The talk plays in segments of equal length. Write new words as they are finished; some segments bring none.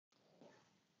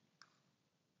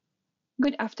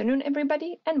Good afternoon,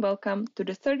 everybody, and welcome to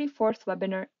the 34th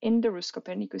webinar in the RUS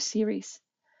Copernicus series.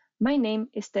 My name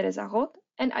is Teresa Roth,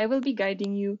 and I will be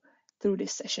guiding you through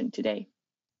this session today.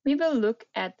 We will look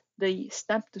at the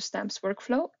SNAP to STAMPS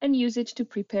workflow and use it to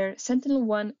prepare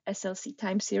Sentinel-1 SLC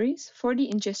time series for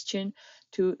the ingestion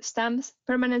to STAMPS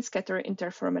permanent scatter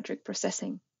interferometric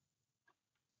processing.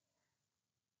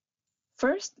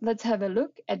 First, let's have a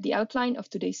look at the outline of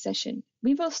today's session.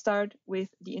 We will start with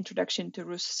the introduction to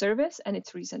RUS service and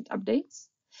its recent updates.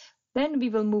 Then we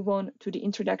will move on to the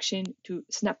introduction to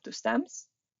SNAP to STAMPS.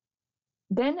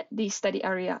 Then the study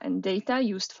area and data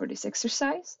used for this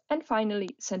exercise. And finally,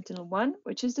 Sentinel-1,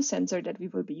 which is the sensor that we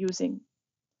will be using.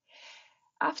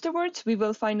 Afterwards, we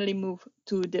will finally move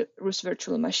to the RUS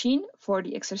virtual machine for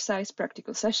the exercise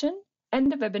practical session. And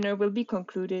the webinar will be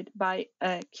concluded by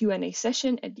a Q&A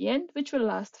session at the end, which will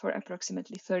last for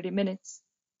approximately 30 minutes.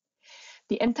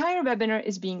 The entire webinar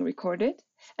is being recorded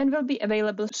and will be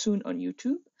available soon on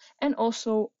YouTube and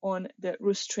also on the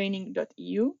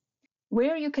rustraining.eu,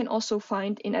 where you can also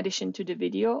find, in addition to the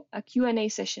video, a Q&A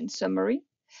session summary,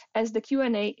 as the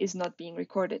Q&A is not being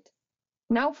recorded.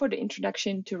 Now for the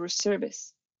introduction to RUS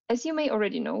service. As you may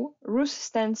already know, RUS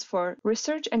stands for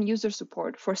Research and User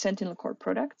Support for Sentinel Core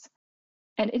Products,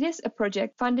 and it is a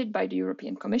project funded by the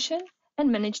European Commission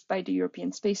and managed by the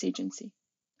European Space Agency.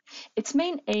 Its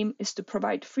main aim is to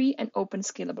provide free and open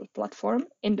scalable platform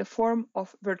in the form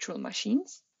of virtual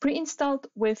machines, pre-installed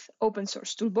with open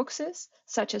source toolboxes,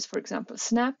 such as, for example,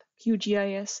 SNAP,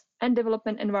 QGIS, and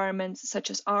development environments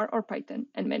such as R or Python,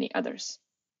 and many others.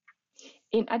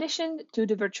 In addition to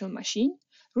the virtual machine,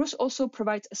 RUS also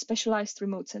provides a specialized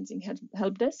remote sensing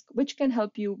help desk, which can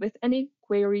help you with any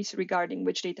queries regarding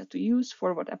which data to use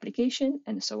for what application,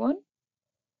 and so on.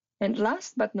 And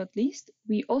last but not least,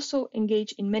 we also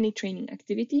engage in many training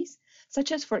activities,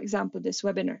 such as, for example, this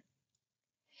webinar.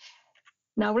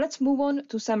 Now let's move on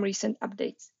to some recent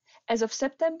updates. As of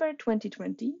September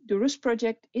 2020, the RUS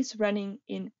project is running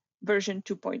in version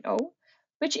 2.0,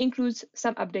 which includes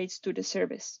some updates to the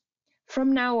service.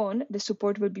 From now on, the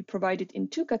support will be provided in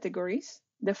two categories.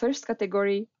 The first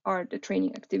category are the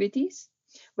training activities,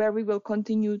 where we will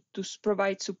continue to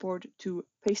provide support to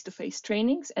face-to-face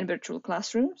trainings and virtual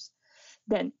classrooms,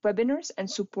 then webinars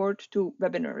and support to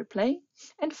webinar replay,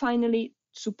 and finally,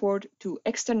 support to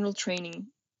external training,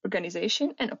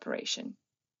 organization, and operation.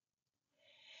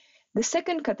 The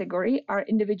second category are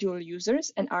individual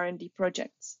users and R&D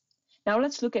projects. Now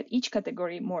let's look at each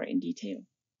category more in detail.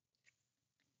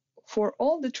 For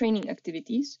all the training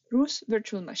activities, RUS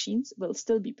virtual machines will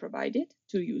still be provided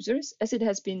to users as it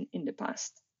has been in the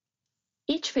past.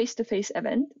 Each face-to-face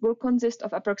event will consist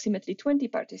of approximately 20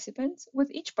 participants, with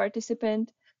each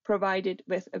participant provided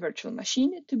with a virtual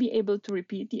machine to be able to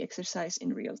repeat the exercise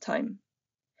in real time.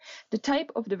 The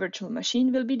type of the virtual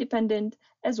machine will be dependent,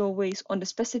 as always, on the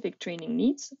specific training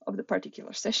needs of the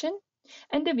particular session,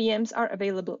 and the VMs are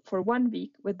available for 1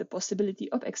 week with the possibility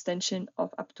of extension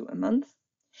of up to a month.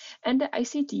 And the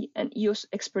ICT and EOS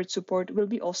expert support will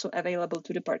be also available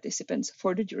to the participants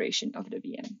for the duration of the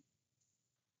VM.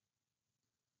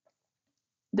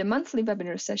 The monthly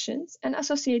webinar sessions and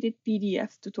associated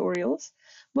PDF tutorials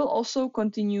will also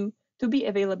continue to be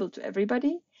available to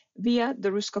everybody via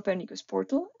the RUS Copernicus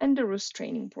portal and the RUS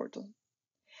training portal.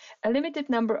 A limited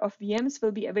number of VMs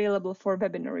will be available for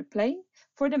webinar replay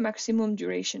for the maximum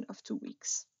duration of 2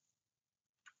 weeks.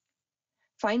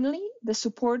 Finally, the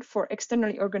support for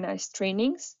externally organized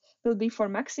trainings will be for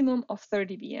maximum of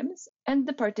 30 VMs, and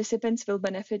the participants will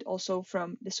benefit also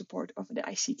from the support of the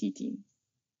ICT team.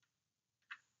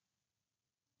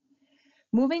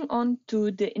 Moving on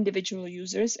to the individual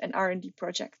users and R&D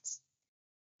projects.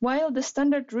 While the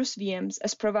standard RUS VMs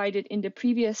as provided in the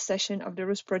previous session of the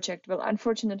RUS project will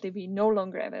unfortunately be no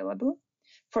longer available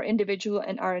for individual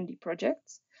and R&D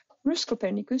projects, RUS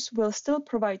Copernicus will still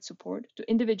provide support to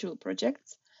individual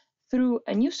projects through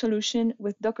a new solution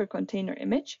with Docker container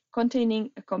image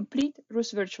containing a complete RUS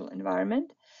virtual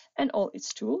environment and all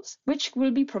its tools, which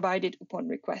will be provided upon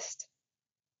request.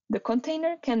 The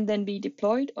container can then be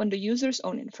deployed on the user's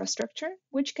own infrastructure,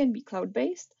 which can be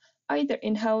cloud-based, either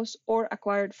in-house or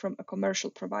acquired from a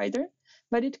commercial provider,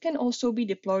 but it can also be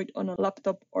deployed on a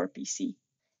laptop or PC.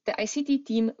 The ICT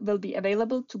team will be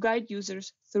available to guide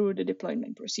users through the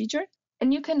deployment procedure,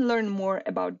 and you can learn more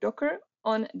about Docker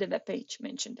on the webpage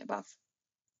mentioned above.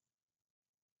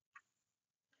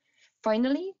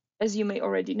 Finally, as you may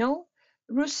already know,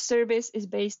 RUS service is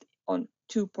based on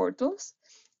 2 portals.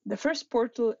 The first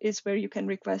portal is where you can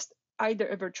request either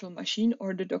a virtual machine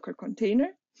or the Docker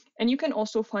container, and you can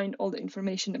also find all the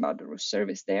information about the RUS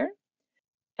service there.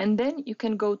 And then you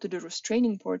can go to the RUS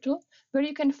training portal, where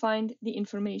you can find the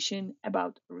information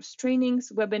about RUS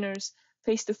trainings, webinars,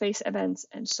 face-to-face events,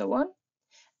 and so on.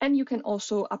 And you can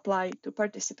also apply to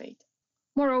participate.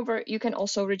 Moreover, you can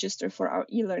also register for our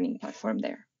e-learning platform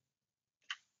there.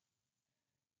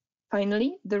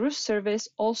 Finally, the RUS service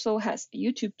also has a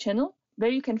YouTube channel where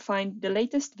you can find the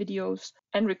latest videos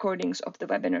and recordings of the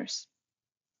webinars.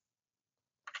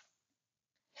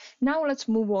 Now let's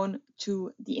move on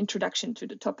to the introduction to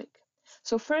the topic.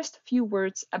 So first, a few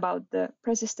words about the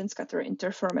persistent scatter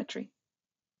interferometry.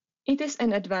 It is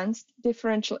an advanced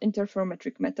differential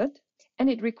interferometric method, and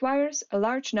it requires a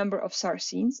large number of SAR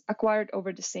scenes acquired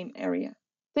over the same area.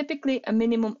 Typically, a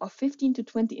minimum of 15 to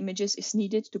 20 images is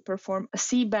needed to perform a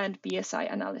C-band PSI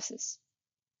analysis.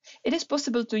 It is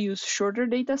possible to use shorter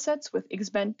datasets with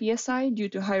X-band PSI due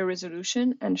to higher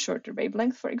resolution and shorter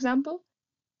wavelength, for example.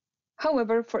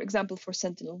 However, for example, for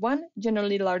Sentinel-1,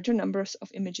 generally larger numbers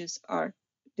of images are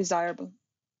desirable.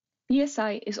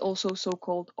 PSI is also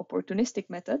so-called opportunistic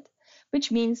method,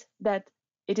 which means that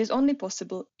it is only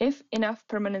possible if enough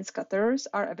permanent scatterers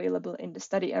are available in the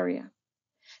study area.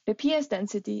 The PS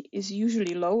density is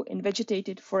usually low in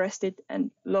vegetated, forested,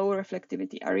 and low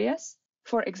reflectivity areas,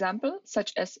 for example,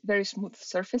 such as very smooth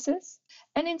surfaces,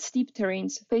 and in steep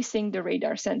terrains facing the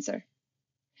radar sensor.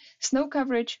 Snow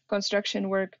coverage, construction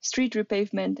work, street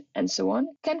repavement, and so on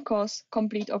can cause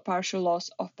complete or partial loss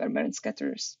of permanent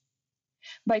scatterers.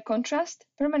 By contrast,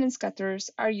 permanent scatterers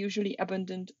are usually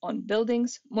abundant on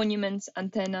buildings, monuments,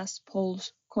 antennas,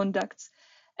 poles, conducts,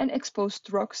 and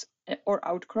exposed rocks or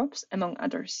outcrops, among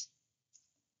others.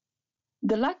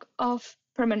 The lack of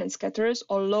permanent scatterers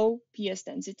or low PS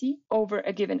density over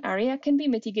a given area can be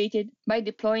mitigated by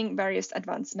deploying various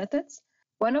advanced methods,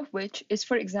 one of which is,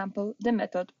 for example, the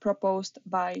method proposed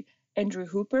by Andrew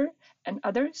Hooper and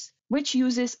others, which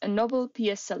uses a novel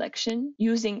PS selection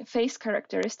using phase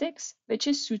characteristics, which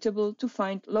is suitable to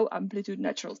find low amplitude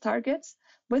natural targets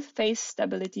with phase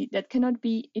stability that cannot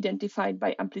be identified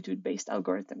by amplitude-based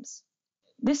algorithms.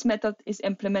 This method is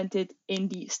implemented in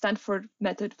the Stanford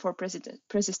method for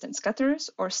persistent scatterers,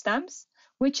 or STAMPS,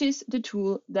 which is the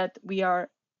tool that we are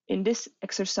in this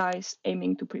exercise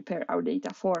aiming to prepare our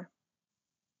data for.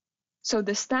 So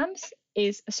the STAMPS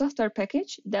is a software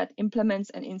package that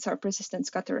implements an INSAR persistent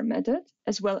scatterer method,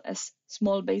 as well as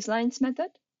small baselines method.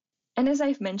 And as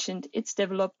I've mentioned, it's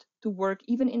developed to work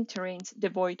even in terrains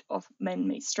devoid of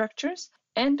man-made structures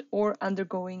and or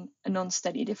undergoing a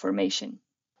non-steady deformation.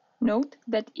 Note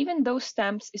that even though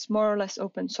STAMPS is more or less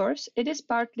open source, it is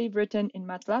partly written in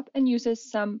MATLAB and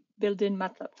uses some built-in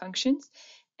MATLAB functions,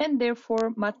 and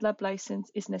therefore MATLAB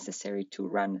license is necessary to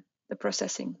run the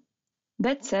processing.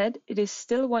 That said, it is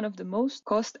still one of the most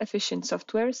cost-efficient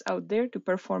softwares out there to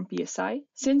perform PSI,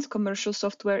 since commercial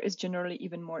software is generally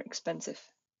even more expensive.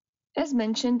 As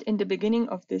mentioned in the beginning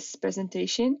of this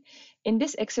presentation, in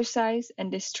this exercise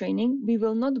and this training, we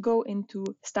will not go into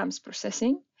STAMPS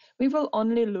processing. We will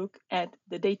only look at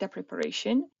the data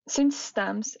preparation, since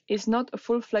STAMPS is not a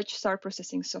full-fledged SAR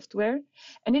processing software,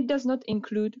 and it does not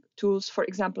include tools, for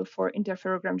example, for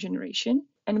interferogram generation,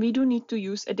 and we do need to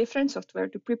use a different software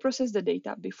to pre-process the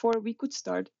data before we could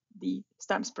start the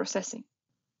STAMPS processing.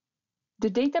 The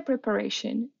data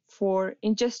preparation for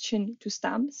ingestion to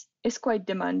STAMPS is quite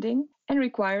demanding and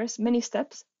requires many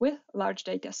steps with large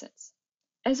datasets.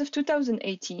 As of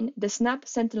 2018, the SNAP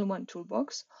Sentinel-1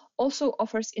 toolbox also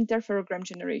offers interferogram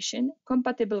generation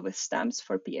compatible with STAMPS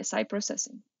for PSI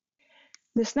processing.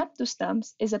 The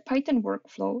SNAP2StaMPS is a Python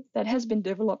workflow that has been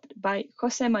developed by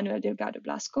José Manuel Delgado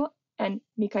Blasco and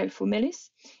Mikhail Fumelis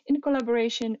in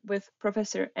collaboration with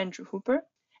Professor Andrew Hooper,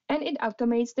 and it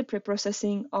automates the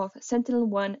preprocessing of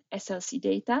Sentinel-1 SLC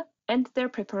data and their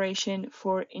preparation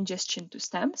for ingestion to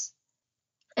STAMPS.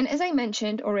 And as I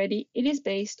mentioned already, it is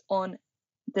based on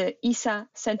the ESA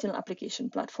Sentinel Application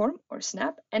Platform, or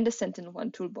SNAP, and the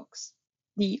Sentinel-1 toolbox.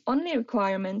 The only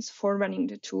requirements for running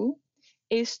the tool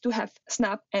is to have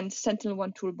SNAP and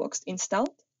Sentinel-1 toolbox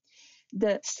installed.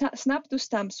 The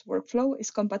SNAP2StaMPS workflow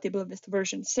is compatible with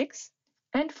version 6,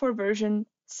 and for version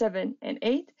 7 and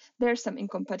 8, there are some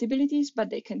incompatibilities, but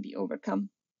they can be overcome.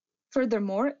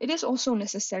 Furthermore, it is also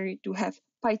necessary to have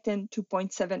Python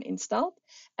 2.7 installed,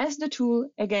 as the tool,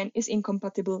 again, is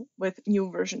incompatible with new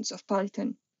versions of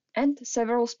Python. And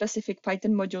several specific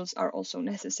Python modules are also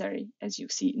necessary, as you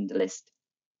see in the list.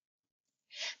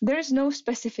 There is no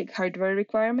specific hardware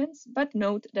requirements, but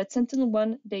note that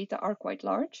Sentinel-1 data are quite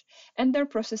large, and their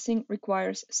processing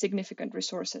requires significant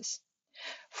resources.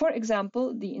 For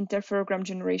example, the interferogram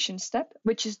generation step,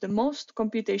 which is the most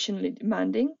computationally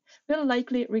demanding, will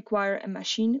likely require a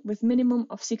machine with minimum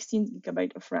of 16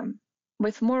 GB of RAM.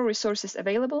 With more resources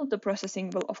available, the processing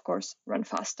will of course run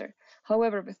faster.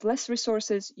 However, with less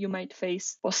resources, you might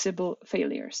face possible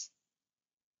failures.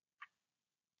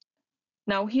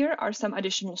 Now here are some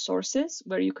additional sources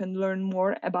where you can learn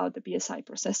more about the PSI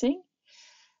processing.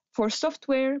 For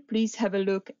software, please have a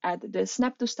look at the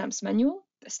SNAP2StaMPS manual,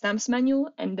 the STAMPS manual,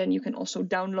 and then you can also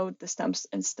download the STAMPS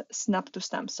and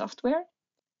SNAP2StaMPS software.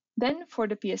 Then for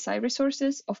the PSI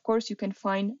resources, of course, you can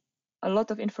find a lot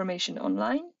of information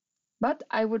online, but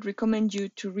I would recommend you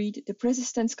to read the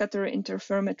Persistent Scatter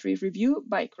Interferometry Review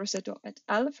by Crosetto et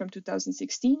al. From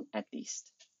 2016 at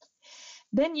least.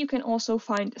 Then you can also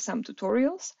find some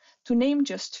tutorials. To name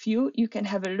just few, you can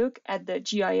have a look at the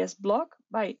GIS blog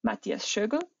by Matthias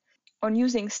Schögel on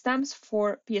using STAMPS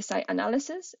for PSI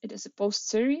analysis. It is a post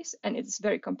series and it is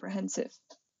very comprehensive.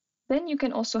 Then you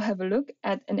can also have a look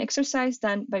at an exercise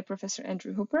done by Professor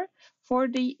Andrew Hooper for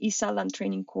the ESA land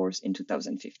training course in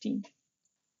 2015.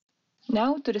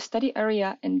 Now to the study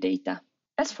area and data.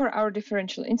 As for our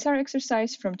differential INSAR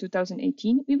exercise from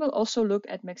 2018, we will also look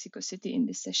at Mexico City in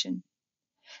this session.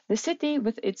 The city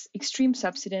with its extreme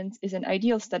subsidence is an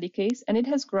ideal study case, and it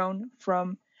has grown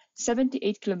from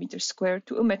 78 kilometers square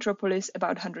to a metropolis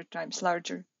about 100 times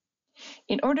larger.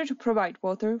 In order to provide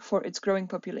water for its growing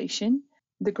population,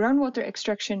 the groundwater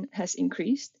extraction has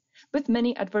increased, with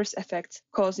many adverse effects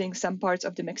causing some parts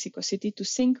of the Mexico City to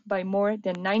sink by more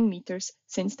than 9 meters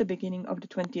since the beginning of the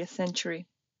 20th century.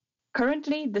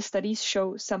 Currently, the studies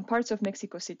show some parts of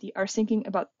Mexico City are sinking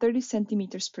about 30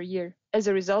 centimeters per year as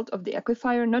a result of the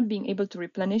aquifer not being able to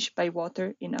replenish by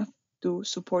water enough to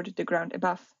support the ground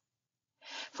above.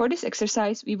 For this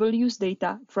exercise, we will use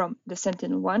data from the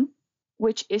Sentinel-1,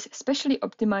 which is specially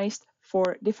optimized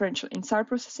for differential INSAR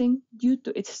processing due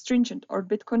to its stringent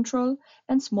orbit control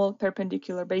and small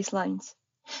perpendicular baselines.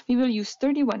 We will use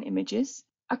 31 images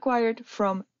acquired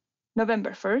from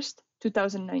November 1st,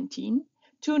 2019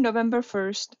 to November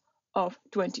 1st of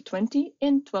 2020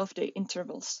 in 12-day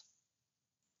intervals.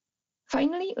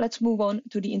 Finally, let's move on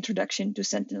to the introduction to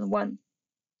Sentinel-1.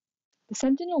 The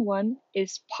Sentinel-1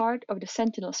 is part of the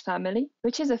Sentinels family,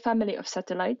 which is a family of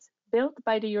satellites built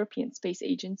by the European Space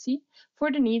Agency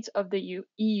for the needs of the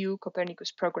EU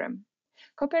Copernicus program.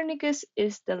 Copernicus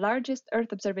is the largest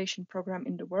Earth observation program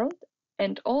in the world,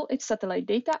 and all its satellite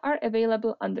data are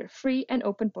available under free and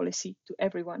open policy to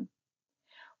everyone.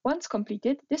 Once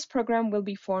completed, this program will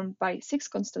be formed by 6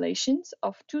 constellations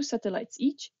of 2 satellites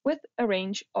each, with a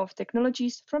range of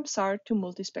technologies from SAR to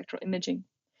multispectral imaging.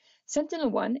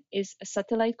 Sentinel-1 is a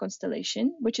satellite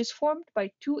constellation which is formed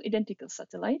by 2 identical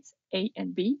satellites, A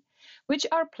and B, which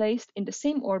are placed in the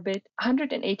same orbit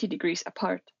 180 degrees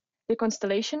apart. The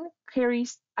constellation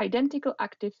carries identical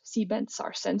active C-band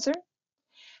SAR sensor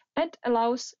and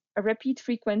allows a repeat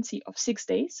frequency of 6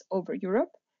 days over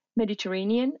Europe,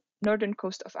 Mediterranean, northern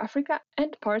coast of Africa,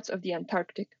 and parts of the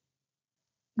Antarctic.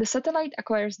 The satellite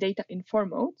acquires data in 4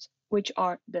 modes, which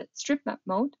are the strip map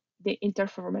mode, the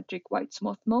interferometric wide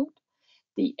swath mode,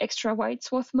 the extra wide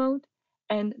swath mode,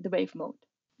 and the wave mode.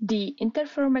 The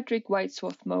interferometric wide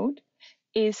swath mode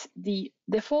is the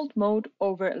default mode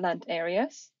over land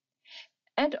areas,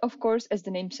 and of course, as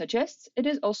the name suggests, it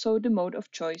is also the mode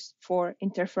of choice for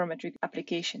interferometric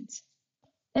applications,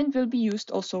 and will be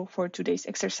used also for today's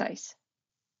exercise.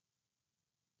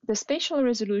 The spatial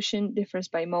resolution differs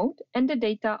by mode, and the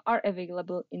data are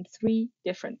available in 3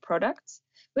 different products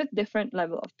with different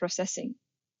level of processing.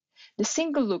 The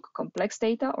single-look complex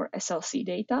data, or SLC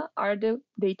data, are the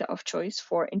data of choice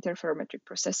for interferometric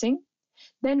processing.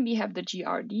 Then we have the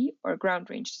GRD, or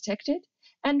ground range detected,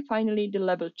 and finally the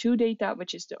level 2 data,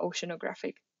 which is the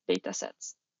oceanographic data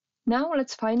sets. Now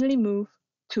let's finally move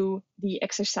to the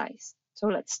exercise. So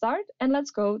let's start and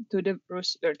let's go to the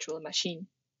RUS virtual machine.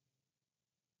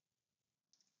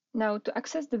 Now, to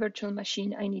access the virtual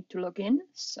machine, I need to log in,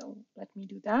 so let me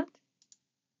do that.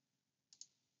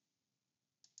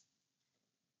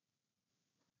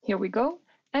 Here we go,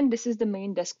 and this is the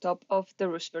main desktop of the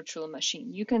RUS virtual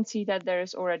machine. You can see that there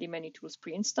is already many tools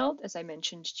pre-installed, as I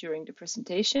mentioned during the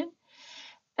presentation.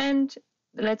 And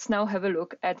let's now have a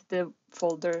look at the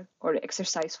folder, or the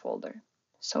exercise folder.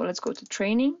 So let's go to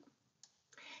training.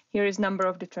 Here is a number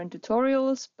of different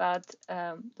tutorials, but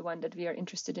the one that we are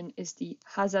interested in is the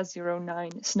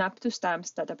HAZA09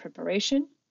 SNAP-2StaMPS data preparation.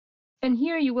 And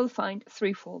here you will find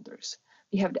 3 folders.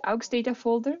 We have the AUX data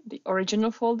folder, the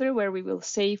original folder where we will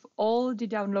save all the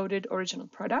downloaded original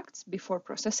products before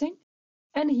processing.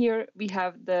 And here we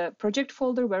have the project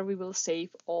folder where we will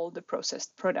save all the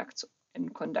processed products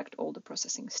and conduct all the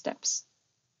processing steps.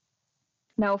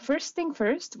 Now, first thing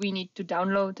first, we need to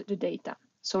download the data.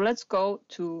 So let's go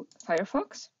to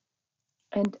Firefox.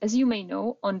 And as you may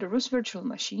know, on the RUS virtual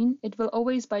machine, it will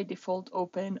always by default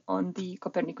open on the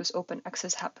Copernicus Open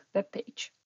Access Hub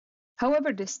webpage.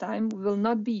 However, this time we will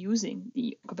not be using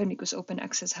the Copernicus Open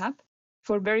Access Hub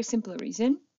for a very simple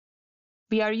reason.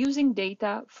 We are using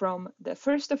data from the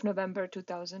 1st of November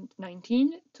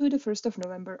 2019 to the 1st of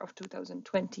November of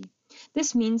 2020.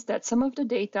 This means that some of the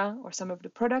data or some of the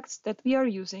products that we are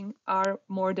using are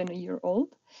more than a year old.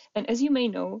 And as you may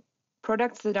know,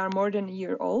 products that are more than a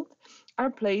year old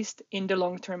are placed in the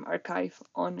long-term archive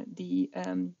on the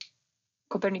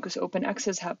Copernicus Open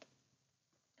Access Hub.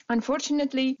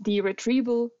 Unfortunately, the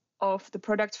retrieval of the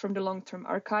products from the long-term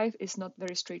archive is not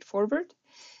very straightforward.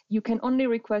 You can only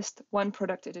request one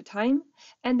product at a time,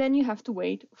 and then you have to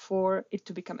wait for it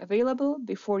to become available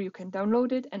before you can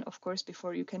download it, and of course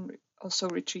before you can also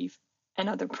retrieve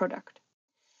another product.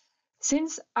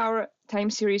 Since our time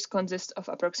series consists of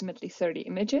approximately 30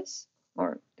 images,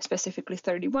 or specifically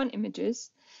 31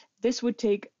 images, this would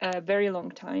take a very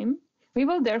long time. We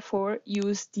will therefore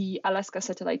use the Alaska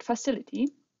Satellite Facility.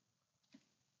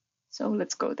 So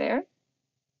let's go there.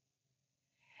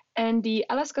 And the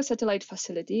Alaska Satellite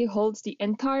Facility holds the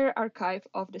entire archive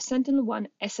of the Sentinel-1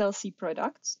 SLC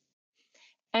products,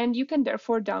 and you can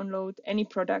therefore download any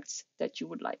products that you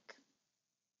would like.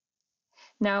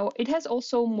 Now, it has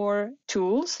also more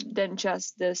tools than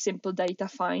just the simple data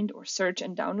find or search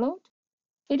and download.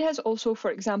 It has also,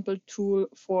 for example, tool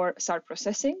for SAR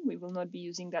processing. We will not be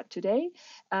using that today.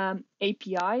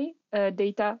 API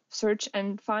data search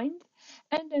and find.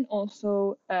 And then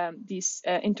also this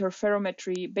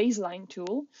interferometry baseline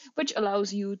tool, which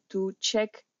allows you to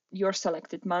check your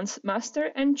selected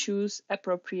master and choose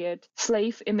appropriate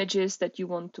slave images that you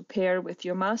want to pair with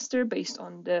your master based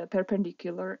on the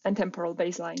perpendicular and temporal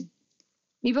baseline.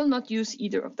 We will not use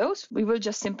either of those. We will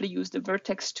just simply use the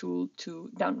Vertex tool to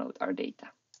download our data.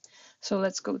 So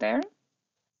let's go there.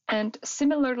 And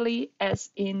similarly as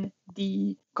in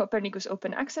the Copernicus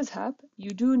Open Access Hub,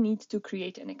 you do need to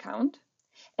create an account,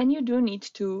 and you do need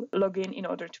to log in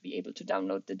order to be able to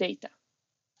download the data.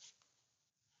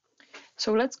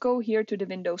 So let's go here to the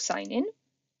window Sign In.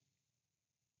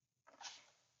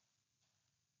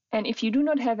 And if you do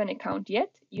not have an account yet,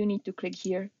 you need to click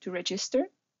here to register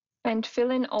and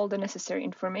fill in all the necessary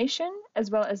information,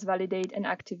 as well as validate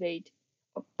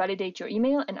your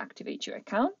email and activate your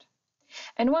account.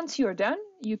 And once you're done,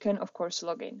 you can of course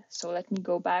log in. So let me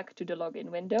go back to the login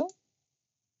window.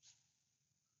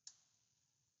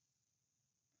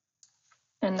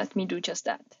 And let me do just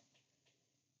that.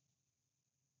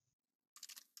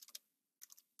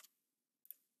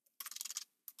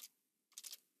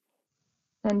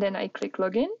 And then I click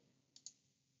login.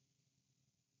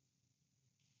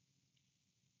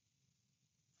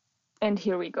 And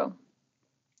here we go.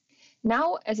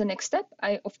 Now, as a next step,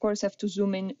 I of course have to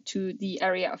zoom in to the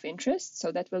area of interest.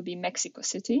 So that will be Mexico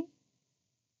City.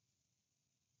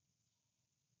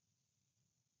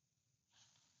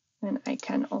 And I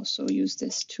can also use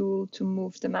this tool to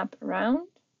move the map around.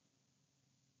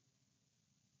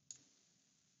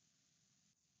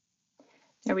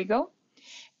 There we go.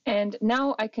 And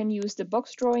now I can use the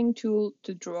box drawing tool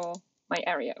to draw my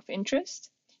area of interest.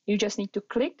 You just need to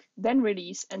click, then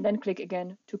release, and then click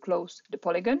again to close the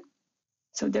polygon.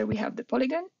 So there we have the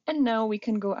polygon. And now we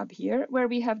can go up here where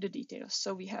we have the details.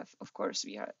 So we have, of course,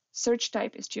 search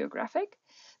type is geographic.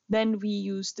 Then we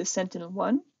use the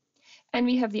Sentinel-1. And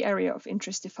we have the area of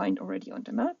interest defined already on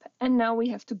the map. And now we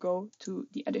have to go to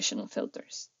the additional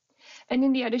filters. And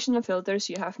in the additional filters,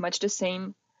 you have much the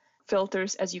same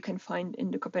filters as you can find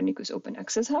in the Copernicus Open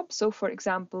Access Hub. So for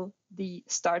example, the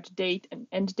start date and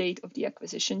end date of the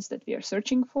acquisitions that we are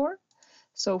searching for.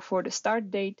 So for the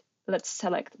start date, let's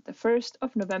select the 1st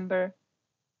of November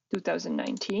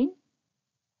 2019.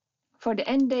 For the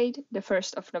end date, the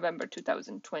 1st of November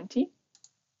 2020.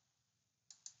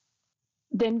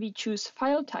 Then we choose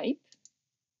file type,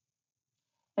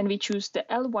 and we choose the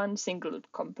L1 single loop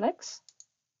complex.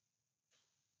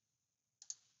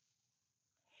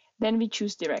 Then we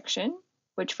choose direction,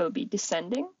 which will be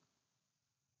descending.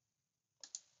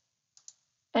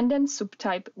 And then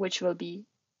subtype, which will be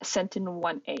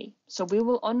Sentinel-1A. So we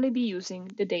will only be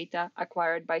using the data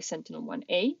acquired by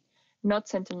Sentinel-1A, not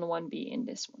Sentinel-1B in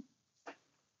this one.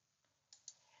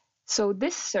 So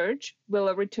this search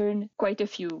will return quite a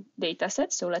few data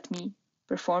sets. So let me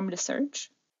perform the search.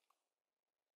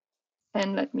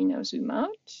 And let me now zoom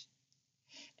out.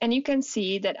 And you can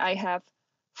see that I have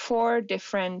 4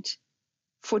 different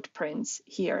footprints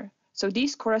here. So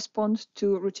these correspond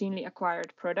to routinely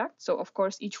acquired products. So of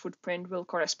course, each footprint will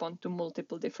correspond to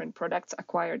multiple different products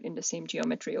acquired in the same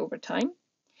geometry over time.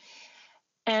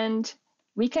 And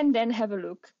we can then have a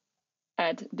look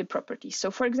add the properties.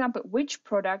 So for example, which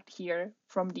product here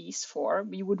from these four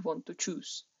we would want to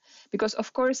choose? Because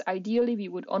of course, ideally, we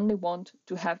would only want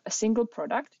to have a single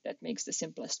product that makes the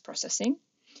simplest processing.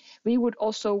 We would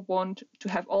also want to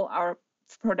have all our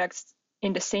products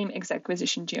in the same exact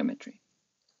acquisition geometry.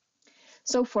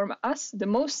 So for us, the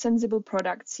most sensible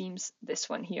product seems this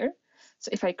one here. So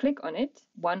if I click on it,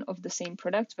 one of the same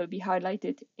products will be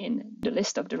highlighted in the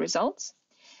list of the results.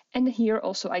 And here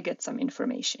also I get some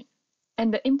information.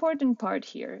 And the important part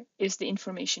here is the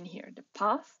information here, the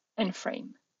path and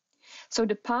frame. So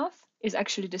the path is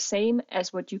actually the same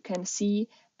as what you can see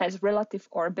as relative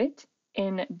orbit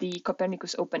in the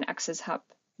Copernicus Open Access Hub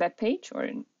webpage or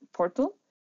in portal.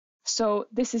 So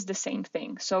this is the same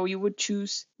thing. So you would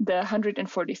choose the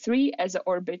 143 as an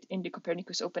orbit in the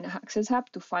Copernicus Open Access Hub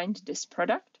to find this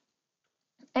product.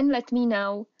 And let me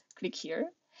now click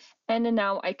here. And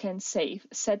now I can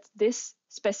set this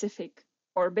specific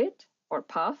orbit or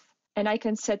path, and I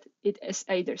can set it as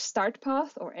either start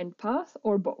path or end path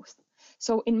or both.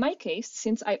 So in my case,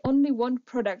 since I only want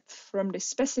product from this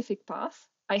specific path,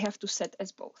 I have to set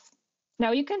as both.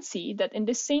 Now you can see that in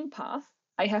this same path,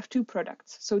 I have two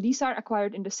products. So these are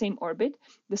acquired in the same orbit.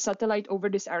 The satellite over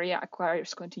this area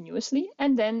acquires continuously,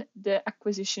 and then the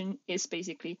acquisition is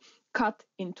basically cut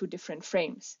into different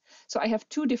frames. So I have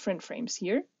two different frames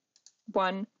here.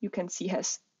 One you can see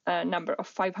has a number of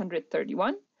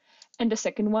 531, and the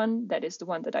second one, that is the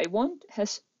one that I want,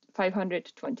 has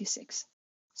 526.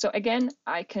 So again,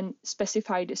 I can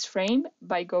specify this frame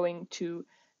by going to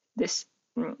this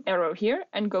arrow here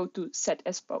and go to set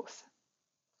as both.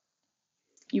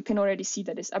 You can already see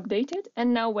that it's updated.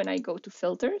 And now when I go to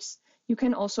filters, you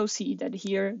can also see that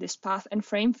here this path and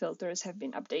frame filters have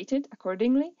been updated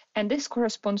accordingly. And this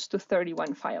corresponds to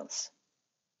 31 files.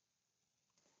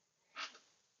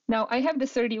 Now I have the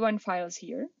 31 files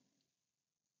here.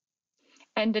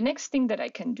 And the next thing that I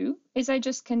can do is I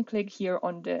just can click here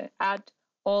on the add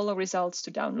all results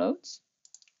to downloads.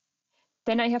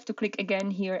 Then I have to click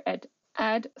again here at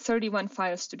add 31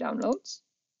 files to downloads.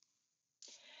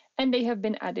 And they have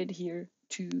been added here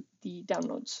to the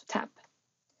downloads tab.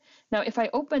 Now, if I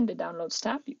open the downloads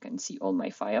tab, you can see all my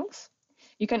files.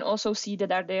 You can also see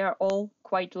that they are all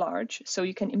quite large. So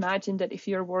you can imagine that if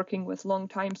you're working with long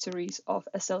time series of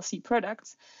SLC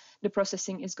products, the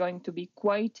processing is going to be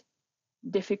quite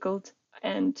difficult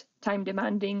and time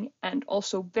demanding, and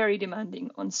also very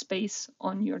demanding on space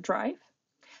on your drive.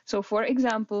 So for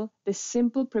example, this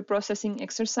simple pre-processing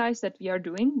exercise that we are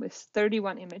doing with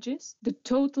 31 images, the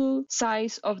total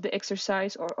size of the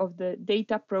exercise or of the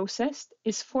data processed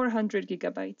is 400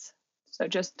 gigabytes. So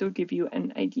just to give you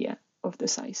an idea of the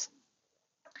size.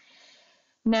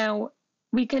 Now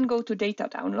we can go to data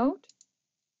download.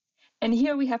 And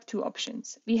here we have two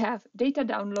options. We have data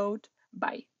download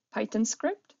by Python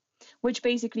script, which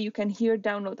basically you can here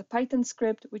download a Python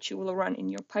script, which you will run in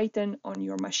your Python on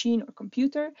your machine or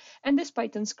computer. And this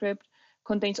Python script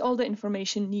contains all the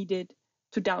information needed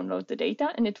to download the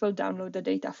data, and it will download the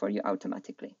data for you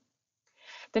automatically.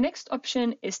 The next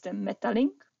option is the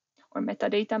metalink or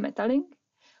metadata metalink,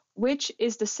 which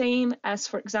is the same as,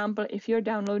 for example, if you're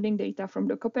downloading data from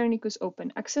the Copernicus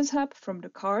Open Access Hub from the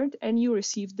card and you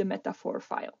receive the meta4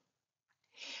 file.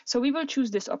 So we will choose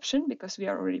this option because we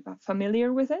are already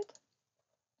familiar with it.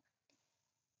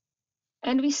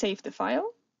 And we save the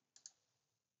file.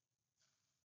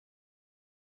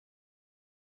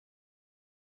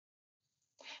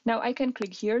 Now I can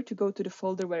click here to go to the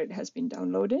folder where it has been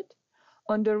downloaded.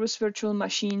 On the RUS virtual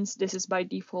machines, this is by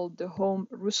default the home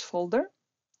RUS folder.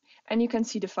 And you can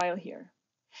see the file here.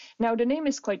 Now the name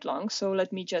is quite long, so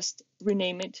let me just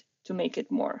rename it to make it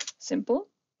more simple.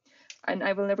 And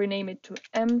I will rename it to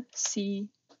MC_desk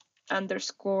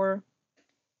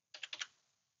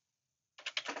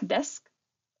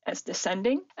as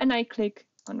descending. And I click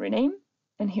on rename,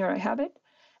 and here I have it.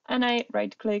 And I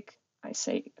right click, I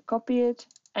say copy it,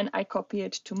 and I copy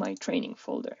it to my training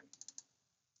folder,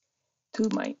 to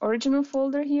my original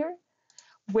folder here,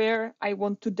 where I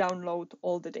want to download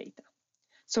all the data.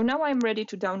 So now I'm ready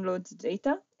to download the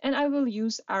data, and I will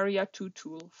use ARIA2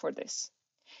 tool for this.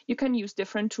 You can use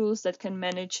different tools that can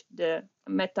manage the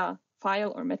meta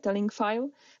file or metalink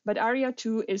file, but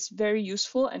ARIA2 is very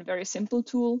useful and very simple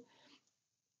tool,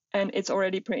 and it's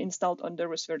already pre-installed on the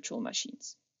RUS virtual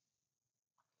machines.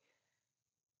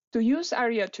 To use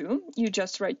ARIA2, you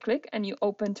just right-click and you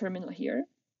open terminal here.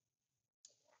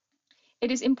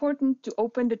 It is important to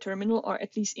open the terminal, or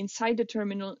at least inside the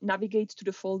terminal, navigate to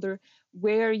the folder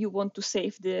where you want to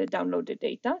save the downloaded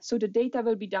data. So the data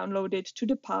will be downloaded to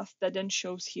the path that then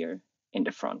shows here in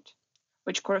the front,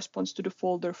 which corresponds to the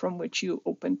folder from which you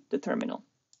opened the terminal.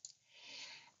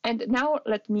 And now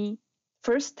let me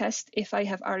first test if I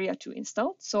have ARIA2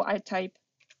 installed. So I type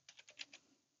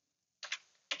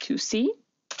 2C,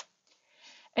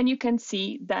 and you can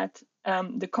see that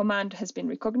the command has been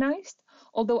recognized,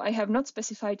 although I have not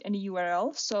specified any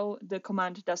URL, so the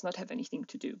command does not have anything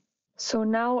to do. So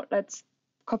now let's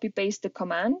copy paste the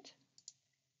command.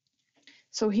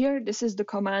 So here, this is the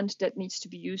command that needs to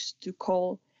be used to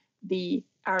call the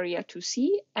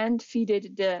ARIA2C and feed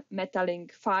it the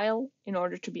metalink file in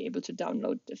order to be able to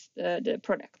download the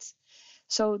products.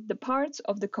 So the parts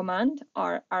of the command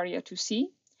are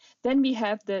ARIA2C. Then we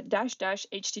have the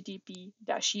 --http-user,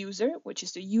 which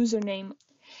is the username.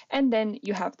 And then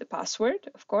you have the password,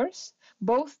 of course.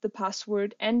 Both the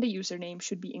password and the username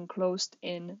should be enclosed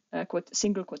in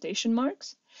single quotation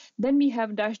marks. Then we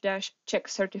have --check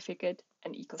certificate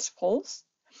and equals false.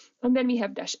 And then we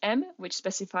have -m, which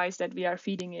specifies that we are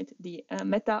feeding it the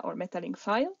meta or metalink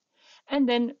file. And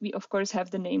then we, of course, have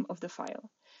the name of the file.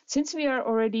 Since we are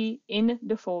already in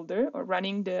the folder or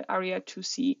running the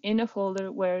ARIA2C in a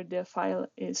folder where the file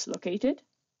is located,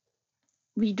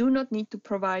 we do not need to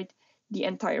provide the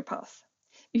entire path.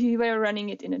 If we were running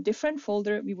it in a different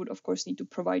folder, we would, of course, need to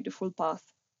provide the full path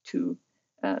to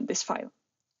this file.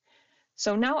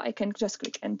 So now I can just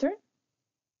click enter.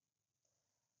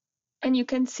 And you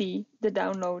can see the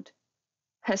download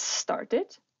has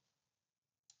started.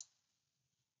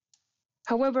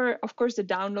 However, of course, the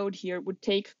download here would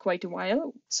take quite a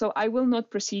while, so I will not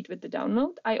proceed with the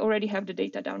download. I already have the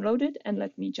data downloaded, and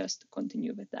let me just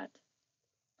continue with that.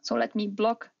 So let me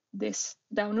block this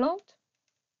download.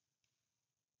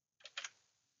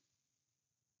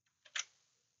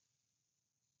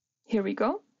 Here we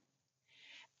go.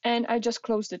 And I just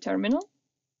close the terminal.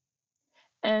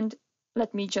 And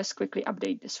let me just quickly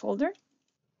update this folder.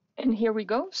 And here we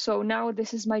go. So now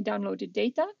this is my downloaded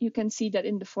data. You can see that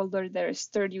in the folder there is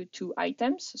 32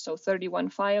 items, so 31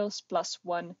 files plus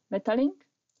 1 metalink.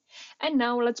 And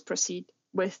now let's proceed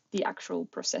with the actual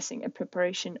processing and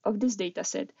preparation of this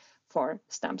dataset for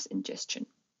STAMPS ingestion.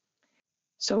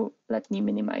 So let me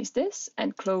minimize this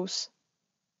and close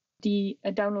the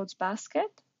downloads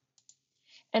basket.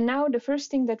 And now the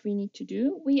first thing that we need to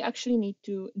do, we actually need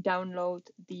to download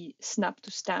the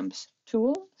SNAP2StaMPS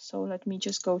tool. So let me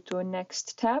just go to a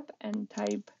next tab and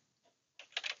type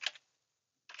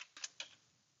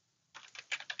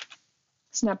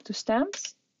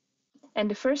SNAP2StaMPS. And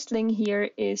the first link here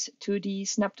is to the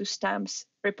SNAP2StaMPS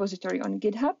repository on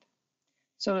GitHub.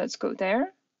 So let's go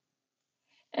there.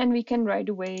 And we can right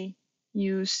away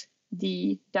use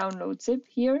the download zip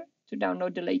here to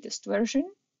download the latest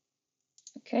version.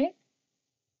 Okay.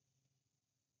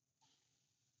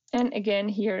 And again,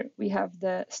 here we have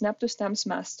the SNAP2StaMPS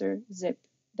master zip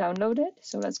downloaded.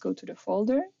 So let's go to the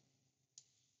folder,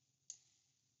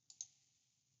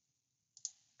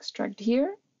 extract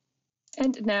here,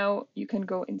 and now you can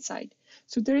go inside.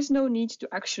 So there is no need to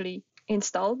actually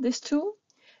install this tool.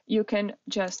 You can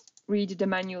just read the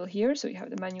manual here. So you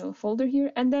have the manual folder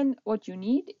here, and then what you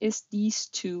need is these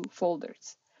two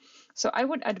folders. So I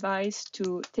would advise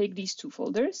to take these two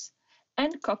folders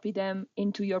and copy them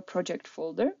into your project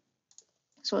folder.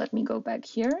 So let me go back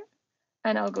here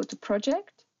and I'll go to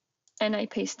project and I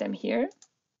paste them here.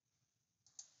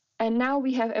 And now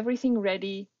we have everything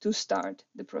ready to start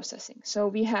the processing. So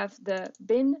we have the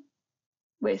bin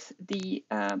with the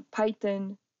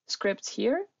Python scripts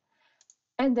here.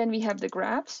 And then we have the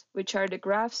graphs, which are the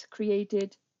graphs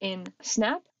created in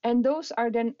SNAP. And those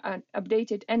are then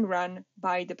updated and run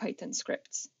by the Python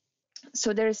scripts.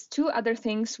 So there's two other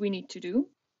things we need to do.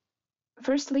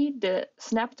 Firstly, the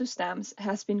SNAP2StaMPS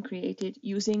has been created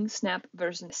using SNAP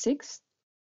version 6.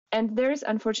 And there's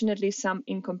unfortunately some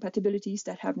incompatibilities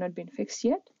that have not been fixed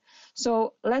yet.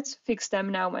 So let's fix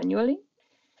them now manually.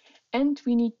 And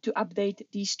we need to update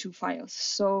these two files.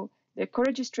 So the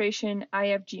co-registration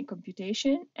IFG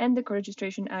computation and the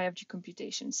co-registration IFG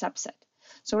computation subset.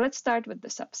 So let's start with the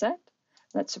subset.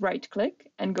 Let's right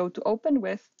click and go to open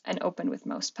with and open with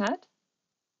mousepad.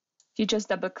 If you just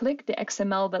double click, the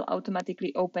XML will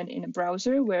automatically open in a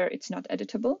browser where it's not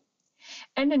editable.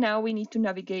 And now we need to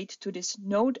navigate to this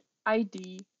node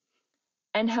ID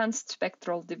enhanced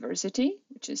spectral diversity,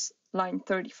 which is line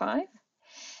 35.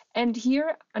 And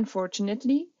here,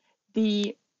 unfortunately,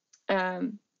 the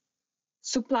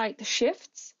supplied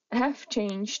shifts have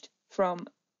changed from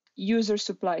user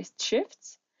supplied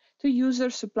shifts to user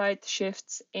supplied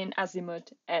shifts in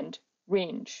azimuth and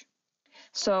range.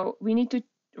 So we need to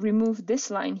remove this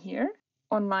line here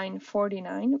on line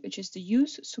 49, which is the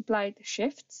use supplied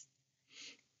shifts,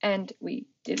 and we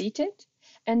delete it.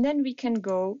 And then we can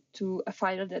go to a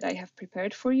file that I have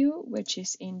prepared for you, which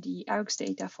is in the aux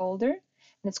data folder,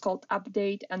 and it's called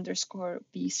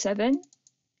update_B7.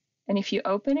 And if you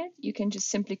open it, you can just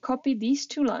simply copy these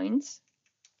two lines.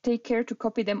 Take care to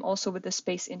copy them also with the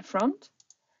space in front.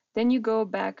 Then you go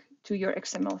back to your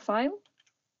XML file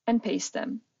and paste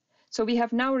them. So we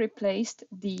have now replaced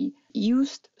the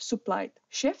used supplied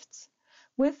shifts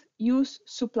with use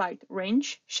supplied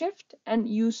range shift and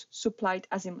use supplied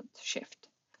azimuth shift.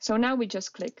 So now we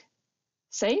just click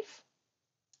save,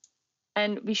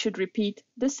 and we should repeat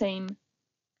the same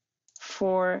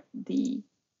for the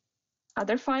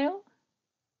other file,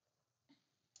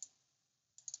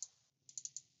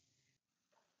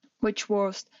 which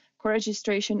was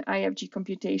co-registration IFG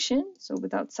computation, so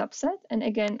without subset. And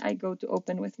again, I go to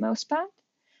open with mousepad.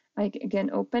 I again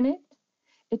open it.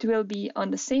 It will be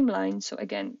on the same line. So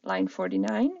again, line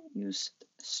 49, use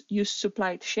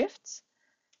supplied shifts.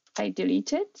 I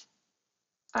delete it.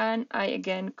 And I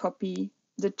again copy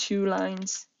the two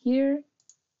lines here,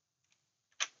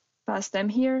 pass them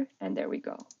here, and there we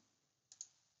go.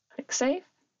 Click save.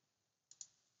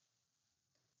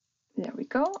 There we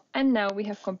go. And now we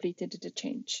have completed the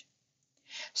change.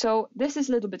 So this is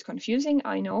a little bit confusing,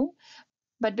 I know,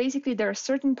 but basically there are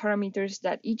certain parameters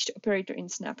that each operator in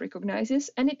SNAP recognizes,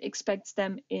 and it expects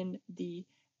them in the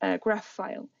graph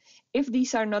file. If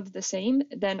these are not the same,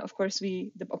 then of course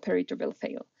the operator will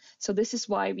fail. So this is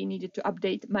why we needed to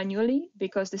update manually,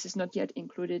 because this is not yet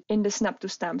included in the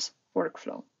SNAP2StaMPS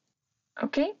workflow.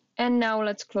 Okay, and now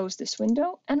let's close this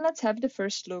window and let's have the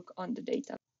first look on the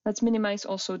data. Let's minimize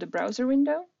also the browser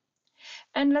window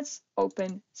and let's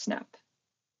open SNAP.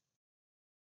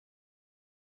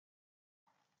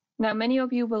 Now, many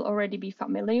of you will already be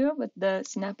familiar with the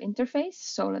SNAP interface,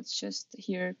 so let's just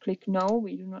here click no.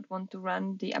 We do not want to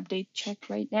run the update check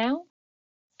right now.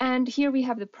 And here we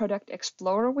have the Product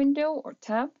Explorer window or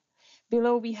tab.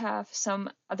 Below we have some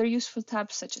other useful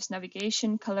tabs such as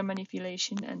navigation, color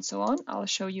manipulation, and so on. I'll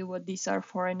show you what these are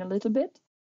for in a little bit.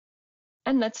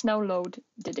 And let's now load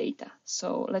the data.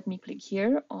 So let me click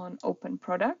here on Open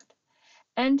Product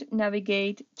and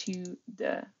navigate to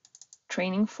the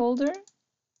training folder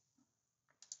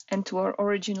and to our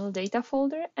original data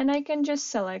folder, and I can just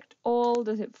select all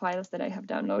the zip files that I have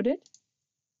downloaded.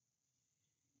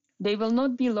 They will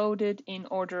not be loaded in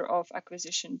order of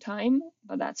acquisition time,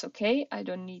 but that's okay. I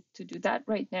don't need to do that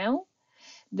right now.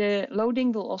 The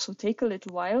loading will also take a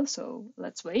little while, so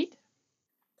let's wait.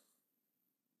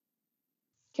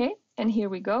 Okay, and here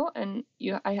we go, and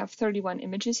I have 31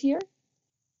 images here.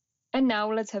 And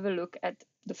now let's have a look at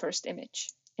the first image.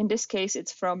 In this case,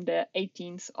 it's from the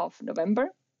 18th of November.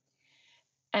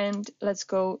 And let's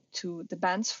go to the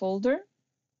bands folder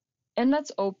and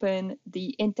let's open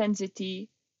the intensity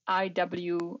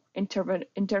IW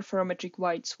interferometric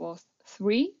wide swath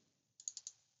 3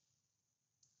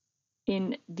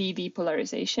 in VV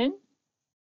polarization.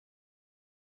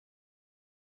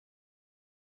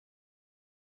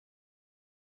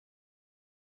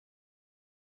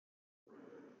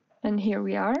 And here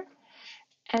we are.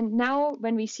 And now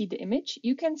when we see the image,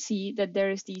 you can see that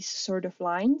there is these sort of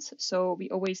lines. So we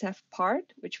always have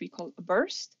part, which we call a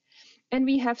burst. And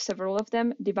we have several of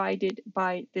them divided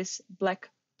by this black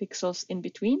pixels in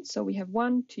between. So we have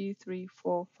 1, 2, 3,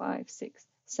 4, 5, 6,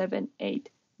 7, 8,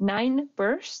 9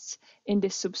 bursts in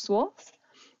this subswath.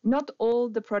 Not all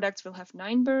the products will have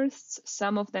 9 bursts.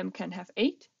 Some of them can have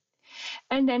 8.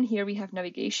 And then here we have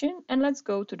navigation. And let's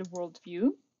go to the world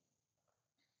view.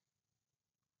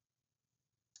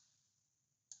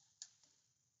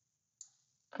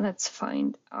 Let's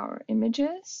find our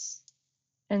images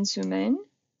and zoom in.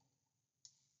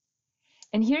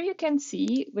 And here you can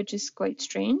see, which is quite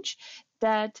strange,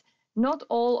 that not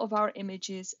all of our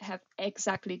images have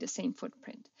exactly the same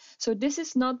footprint. So this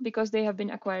is not because they have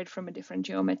been acquired from a different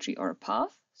geometry or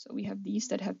path. So we have these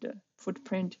that have the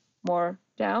footprint more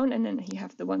down, and then you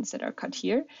have the ones that are cut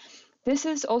here. This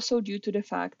is also due to the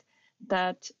fact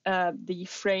that the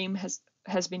frame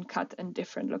has been cut in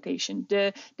different location.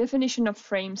 The definition of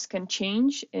frames can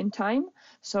change in time,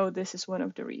 so this is one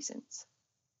of the reasons.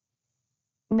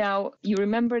 Now, you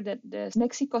remember that the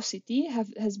Mexico City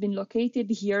has been located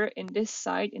here in this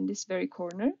side, in this very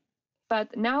corner.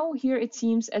 But now here it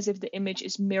seems as if the image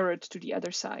is mirrored to the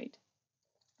other side.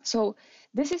 So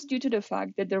this is due to the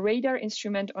fact that the radar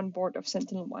instrument on board of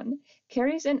Sentinel-1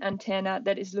 carries an antenna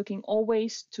that is looking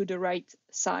always to the right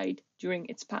side during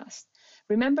its path.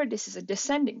 Remember, this is a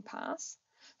descending path,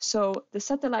 so the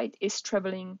satellite is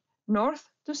traveling north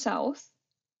to south,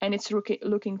 and it's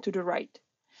looking to the right.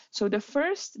 So the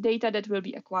first data that will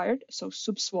be acquired, so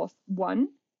subswath 1,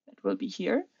 that will be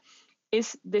here,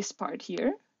 is this part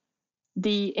here.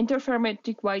 The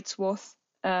interferometric wide swath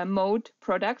mode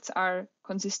products are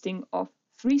consisting of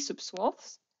 3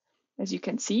 subswaths, as you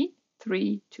can see,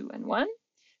 3, 2, and 1.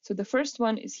 So the first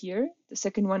one is here, the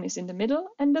second one is in the middle,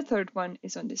 and the third one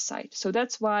is on this side. So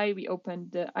that's why we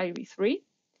opened the IRI3.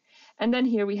 And then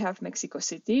here we have Mexico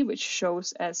City, which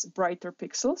shows as brighter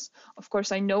pixels. Of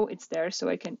course, I know it's there, so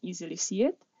I can easily see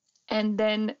it. And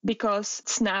then because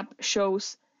SNAP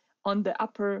shows on the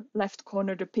upper left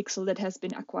corner the pixel that has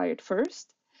been acquired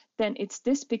first, then it's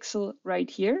this pixel right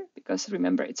here, because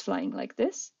remember, it's flying like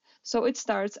this. So it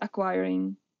starts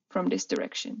acquiring from this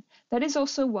direction. That is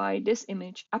also why this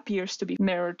image appears to be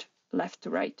mirrored left to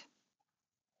right.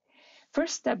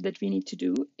 First step that we need to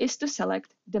do is to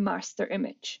select the master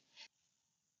image.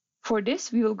 For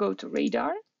this, we will go to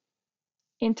Radar,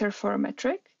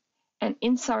 Interferometric, and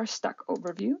INSAR Stack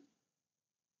Overview.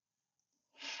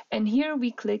 And here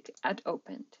we click Add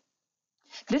Opened.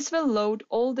 This will load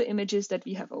all the images that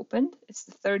we have opened. It's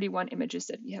the 31 images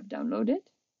that we have downloaded.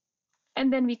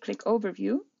 And then we click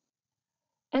Overview.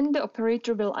 And the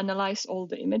operator will analyze all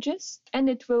the images, and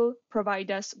it will provide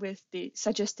us with the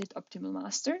suggested optimal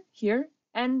master here,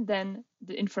 and then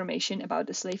the information about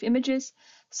the slave images,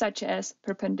 such as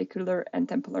perpendicular and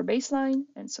temporal baseline,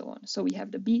 and so on. So we have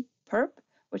the B-perp,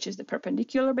 which is the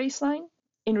perpendicular baseline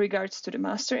in regards to the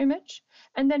master image,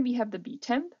 and then we have the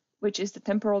B-temp, which is the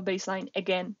temporal baseline,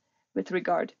 again, with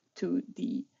regard to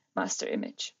the master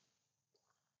image.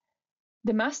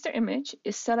 The master image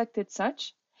is selected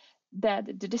such that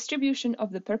the distribution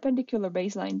of the perpendicular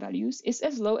baseline values is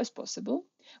as low as possible,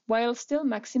 while still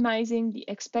maximizing the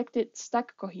expected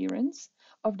stack coherence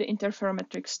of the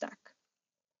interferometric stack.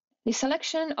 The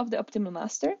selection of the optimal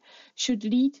master should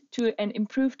lead to an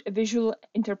improved visual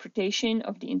interpretation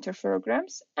of the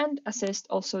interferograms and assist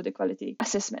also the quality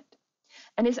assessment,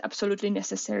 and is absolutely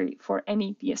necessary for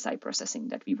any PSI processing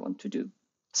that we want to do.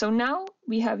 So now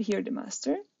we have here the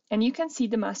master, and you can see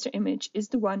the master image is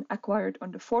the one acquired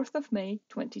on the 4th of May,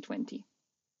 2020.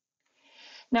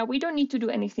 Now we don't need to do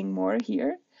anything more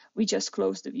here. We just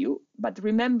close the view, but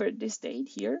remember this date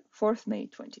here, 4th May,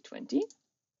 2020.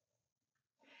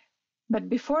 But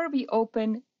before we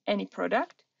open any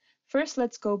product, first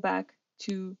let's go back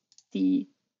to the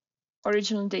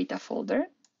original data folder.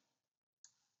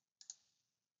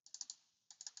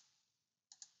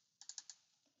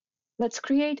 Let's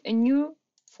create a new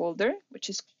folder, which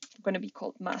is going to be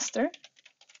called master.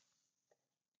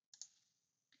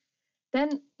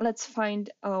 Then let's find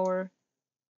our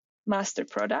master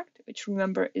product, which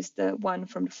remember is the one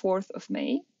from the 4th of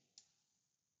May.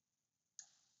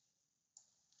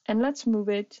 And let's move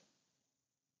it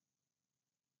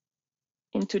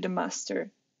into the master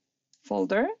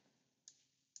folder.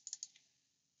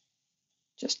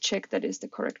 Just check that is the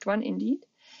correct one indeed.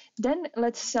 Then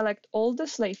let's select all the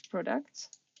slave products.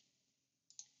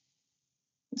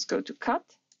 Let's go to Cut,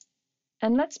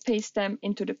 and let's paste them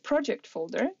into the project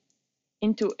folder,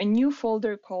 into a new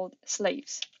folder called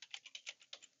Slaves.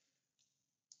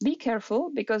 Be careful,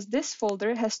 because this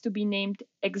folder has to be named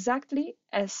exactly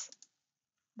as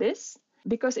this,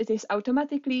 because it is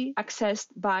automatically accessed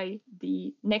by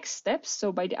the next steps,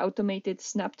 so by the automated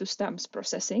SNAP-to-StaMPS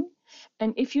processing.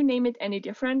 And if you name it any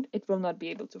different, it will not be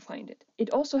able to find it. It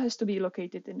also has to be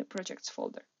located in the projects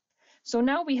folder. So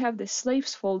now we have the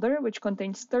slaves folder, which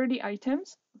contains 30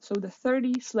 items, so the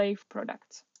 30 slave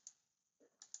products.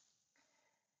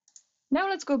 Now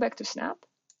let's go back to Snap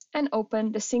and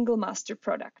open the single master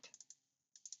product.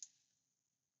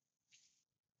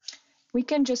 We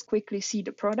can just quickly see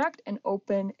the product and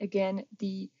open again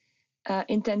the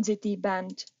intensity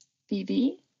band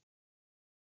PV.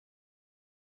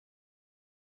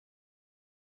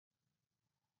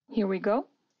 Here we go.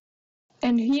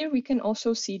 And here we can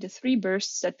also see the 3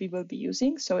 bursts that we will be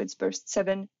using. So it's burst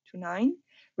 7 to 9.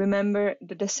 Remember,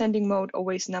 the descending mode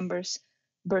always numbers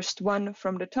burst 1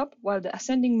 from the top, while the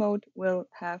ascending mode will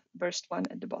have burst 1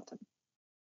 at the bottom.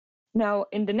 Now,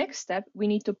 in the next step, we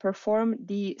need to perform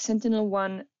the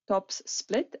Sentinel-1 TOPS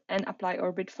split and apply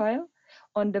orbit file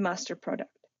on the master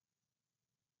product.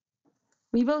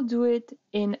 We will do it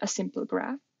in a simple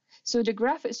graph. So the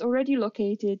graph is already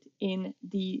located in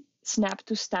the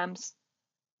SNAP-to-StaMPS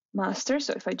master.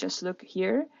 So if I just look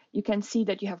here, you can see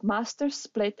that you have master,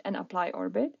 split, and apply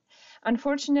orbit.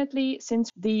 Unfortunately, since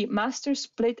the master,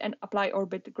 split, and apply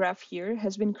orbit graph here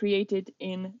has been created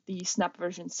in the SNAP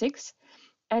version 6,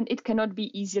 and it cannot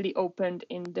be easily opened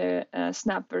in the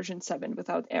SNAP version 7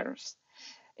 without errors.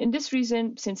 In this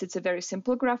reason, since it's a very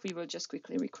simple graph, we will just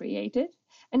quickly recreate it,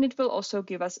 and it will also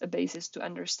give us a basis to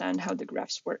understand how the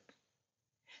graphs work.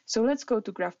 So let's go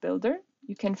to Graph Builder.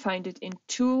 You can find it in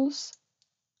Tools,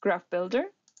 Graph Builder.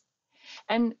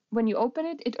 And when you open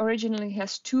it, it originally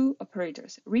has 2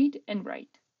 operators, read and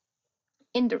write.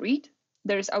 In the read,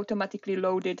 there is automatically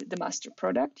loaded the master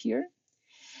product here.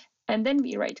 And then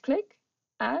we right-click,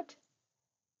 add,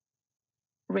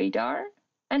 radar,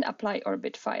 and apply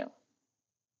orbit file.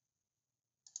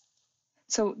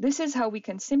 So this is how we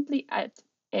can simply add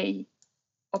a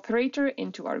operator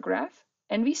into our graph,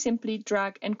 and we simply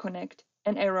drag and connect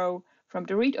an arrow from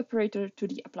the read operator to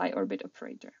the apply orbit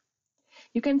operator.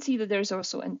 You can see that there's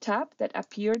also a tab that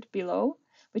appeared below,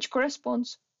 which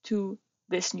corresponds to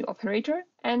this new operator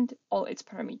and all its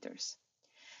parameters.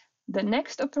 The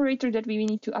next operator that we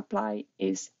need to apply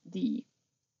is the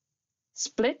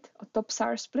split or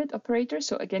TOPSAR split operator.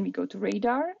 So again, we go to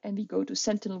radar and we go to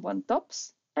Sentinel-1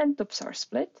 TOPS and TOPSAR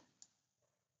split.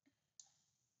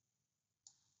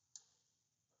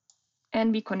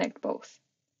 And we connect both.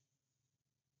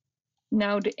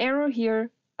 Now the arrow here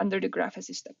under the graph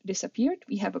has disappeared.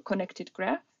 We have a connected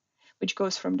graph, which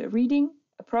goes from the reading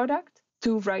a product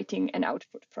to writing an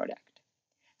output product.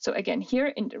 So again, here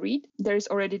in the read, there is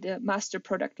already the master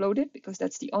product loaded because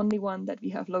that's the only one that we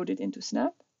have loaded into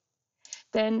Snap.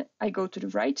 Then I go to the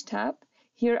write tab.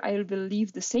 Here I will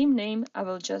leave the same name. I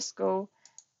will just go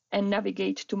and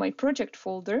navigate to my project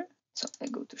folder. So I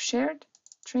go to shared,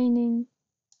 training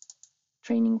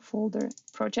folder,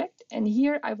 project. And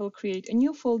here I will create a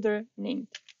new folder named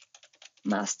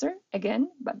master again,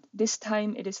 but this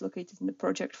time it is located in the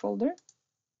project folder.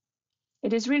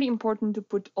 It is really important to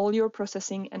put all your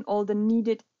processing and all the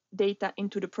needed data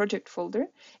into the project folder.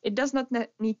 It does not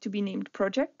need to be named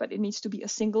project, but it needs to be a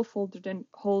single folder that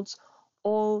holds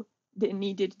all the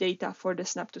needed data for the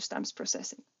SNAP2StaMPS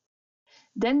processing.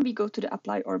 Then we go to the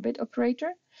apply orbit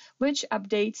operator, which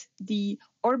updates the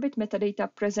orbit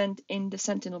metadata present in the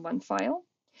Sentinel-1 file,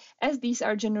 as these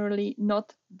are generally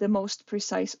not the most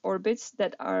precise orbits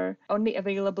that are only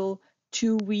available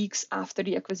 2 weeks after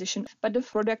the acquisition, but the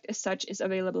product as such is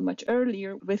available much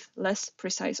earlier with less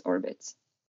precise orbits.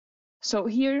 So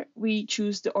here we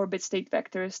choose the orbit state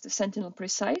vectors, the Sentinel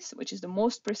precise, which is the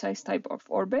most precise type of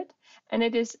orbit, and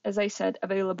it is, as I said,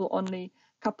 available only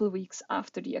a couple of weeks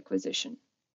after the acquisition.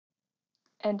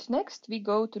 And next we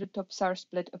go to the TOPSAR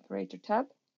split operator tab.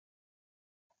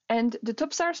 And the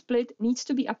TOPSAR split needs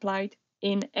to be applied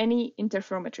in any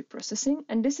interferometric processing,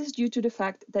 and this is due to the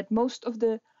fact that most of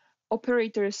the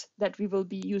operators that we will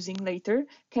be using later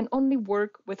can only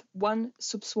work with one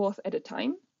subswath at a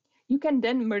time. You can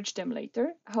then merge them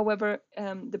later. However,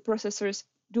 the processors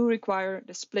do require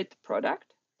the split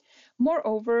product.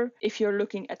 Moreover, if you're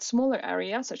looking at smaller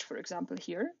areas, such for example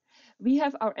here, we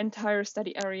have our entire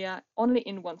study area only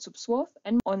in one subswath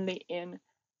and only in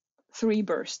 3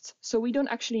 bursts. So we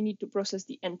don't actually need to process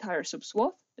the entire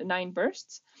subswath, the 9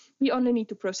 bursts. We only need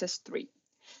to process 3.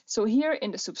 So here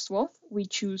in the subswath, we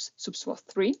choose subswath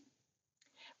 3.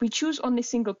 We choose only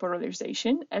single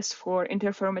polarization, as for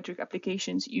interferometric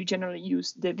applications, you generally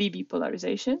use the VB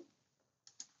polarization.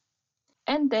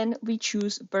 And then we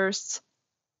choose bursts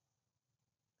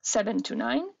 7 to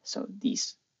 9, so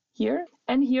these here.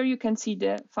 And here you can see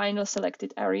the final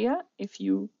selected area if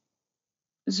you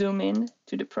zoom in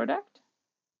to the product.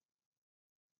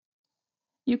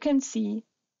 You can see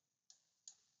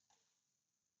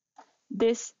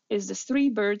this is the 3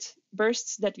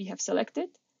 bursts that we have selected.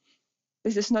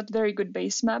 This is not very good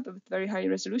base map with very high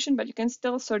resolution, but you can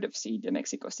still sort of see the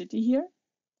Mexico City here.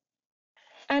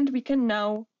 And we can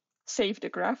now save the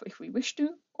graph if we wish to,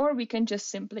 or we can just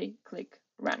simply click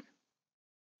Run.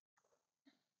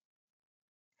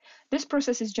 This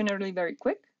process is generally very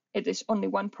quick. It is only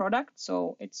one product,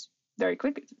 so it's very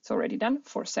quick. It's already done,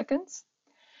 4 seconds.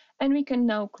 And we can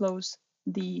now close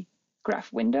the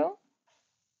graph window.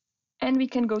 And we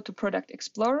can go to Product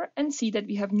Explorer and see that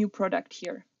we have new product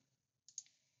here.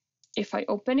 If I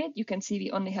open it, you can see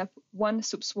we only have 1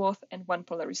 subswath and 1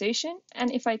 polarization.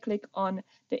 And if I click on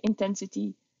the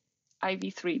intensity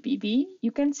IV3BB,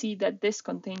 you can see that this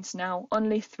contains now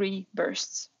only 3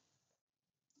 bursts.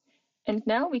 And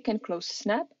now we can close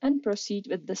Snap and proceed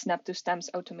with the SNAP2StaMPS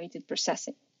automated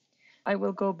processing. I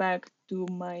will go back to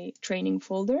my training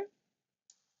folder,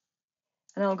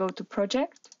 and I'll go to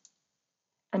Project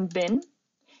and Bin.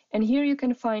 And here you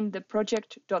can find the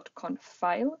project.conf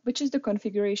file, which is the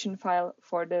configuration file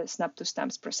for the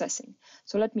SNAP2StaMPS processing.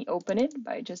 So let me open it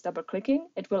by just double-clicking.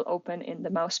 It will open in the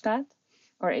mousepad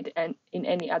or in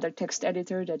any other text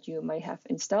editor that you might have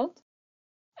installed.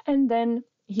 And then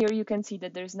here you can see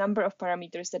that there's a number of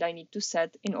parameters that I need to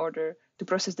set in order to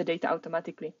process the data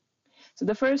automatically. So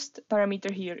the first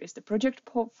parameter here is the project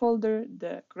folder,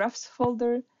 the graphs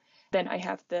folder. Then I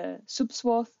have the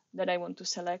subswath that I want to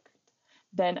select.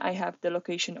 Then I have the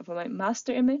location of my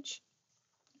master image,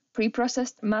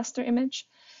 pre-processed master image.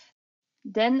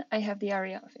 Then I have the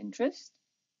area of interest.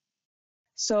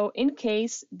 So in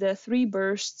case the 3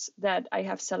 bursts that I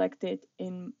have selected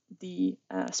in the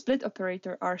split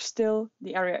operator are still,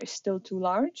 the area is still too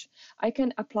large, I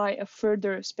can apply a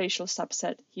further spatial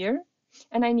subset here.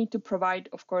 And I need to provide,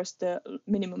 of course, the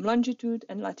minimum longitude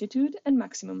and latitude and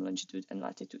maximum longitude and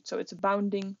latitude. So it's a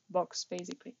bounding box,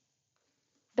 basically.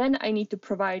 Then I need to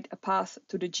provide a path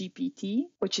to the GPT,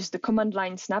 which is the command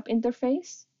line SNAP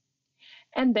interface.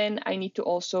 And then I need to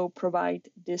also provide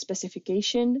the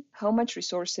specification, how much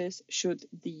resources should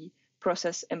the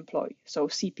process employ, so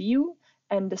CPU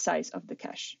and the size of the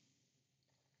cache.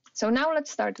 So now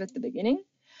let's start with the beginning.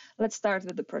 Let's start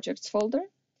with the projects folder.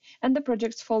 And the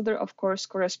projects folder, of course,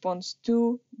 corresponds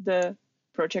to the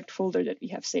project folder that we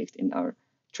have saved in our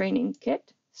training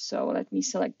kit. So let me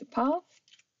select the path.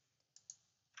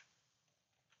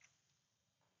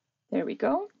 There we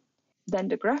go. Then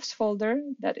the graphs folder,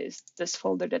 that is this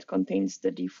folder that contains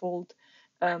the default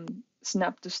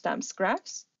SNAP2StaMPS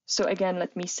graphs. So again,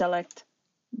 let me select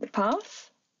the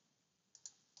path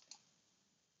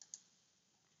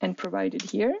and provide it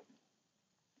here.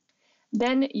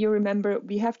 Then you remember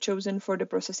we have chosen for the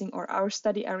processing, or our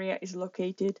study area is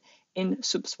located in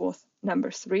subswath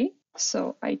number 3.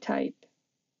 So I type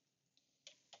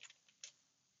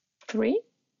 3.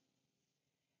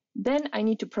 Then I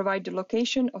need to provide the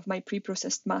location of my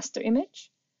preprocessed master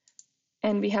image.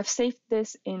 And we have saved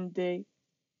this in the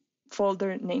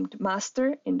folder named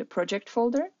master in the project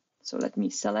folder. So let me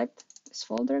select this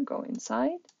folder, go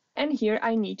inside. And here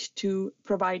I need to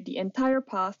provide the entire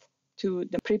path to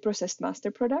the preprocessed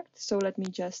master product. So let me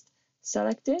just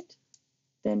select it,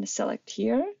 then select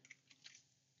here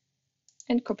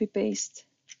and copy paste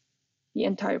the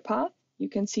entire path. You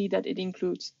can see that it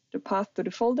includes the path to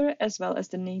the folder as well as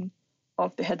the name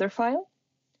of the header file.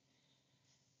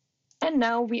 And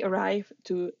now we arrive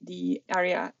to the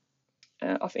area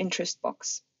of interest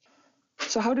box.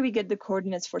 So how do we get the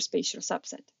coordinates for spatial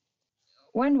subset?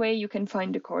 One way you can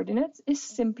find the coordinates is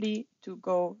simply to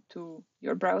go to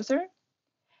your browser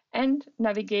and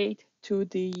navigate to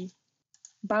the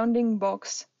bounding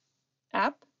box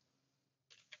app.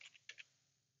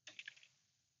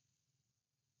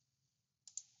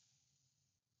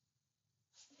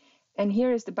 And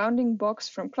here is the bounding box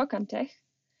from Clockantech.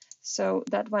 So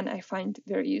that one I find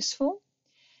very useful.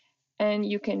 And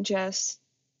you can just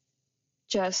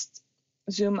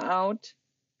zoom out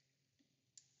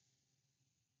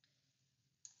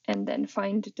and then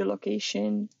find the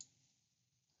location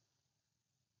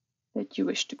that you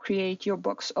wish to create your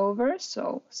box over.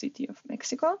 So City of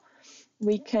Mexico.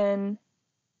 We can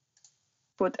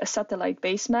put a satellite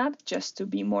base map just to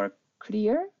be more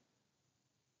clear.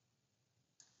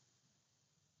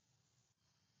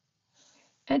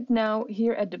 And now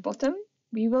here at the bottom,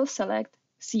 we will select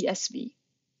CSV.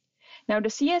 Now the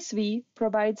CSV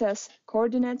provides us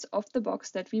coordinates of the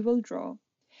box that we will draw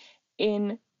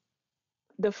in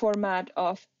the format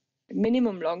of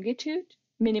minimum longitude,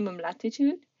 minimum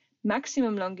latitude,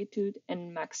 maximum longitude,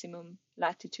 and maximum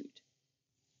latitude.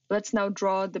 Let's now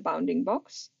draw the bounding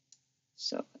box.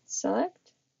 So let's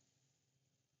select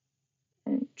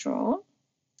and draw.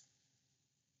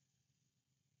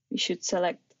 We should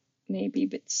select maybe a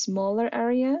bit smaller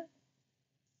area.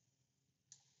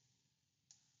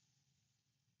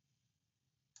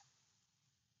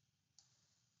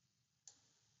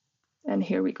 And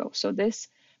here we go. So this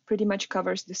pretty much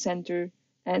covers the center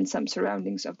and some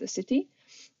surroundings of the city.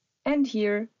 And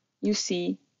here you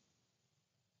see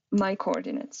my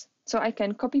coordinates. So I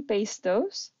can copy paste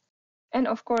those. And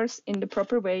of course, in the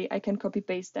proper way, I can copy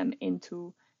paste them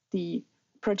into the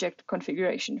project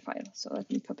configuration file. So let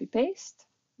me copy paste,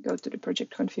 go to the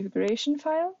project configuration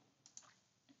file.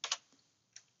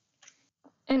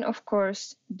 And of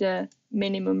course, the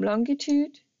minimum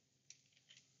longitude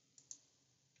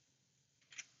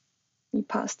we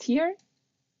passed here,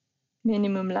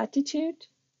 minimum latitude,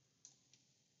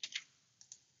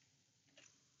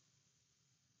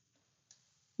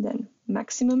 then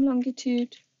maximum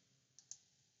longitude,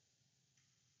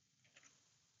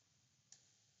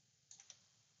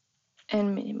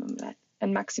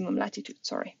 and maximum latitude,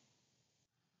 sorry.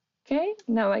 Okay,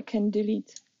 now I can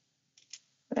delete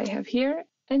what I have here,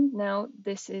 and now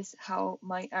this is how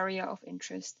my area of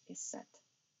interest is set.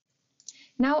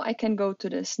 Now I can go to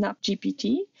the SNAP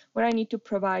GPT, where I need to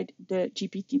provide the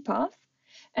GPT path,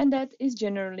 and that is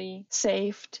generally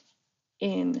saved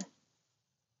in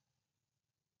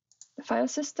the file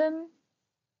system,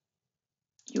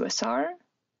 USR,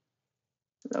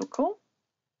 local,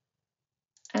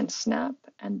 and SNAP,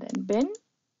 and then bin,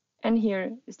 and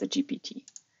here is the GPT.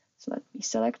 So let me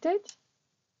select it.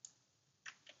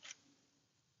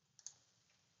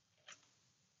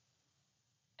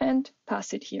 and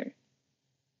pass it here.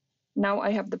 Now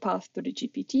I have the path to the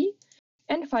GPT.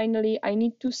 And finally, I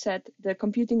need to set the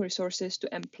computing resources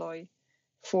to employ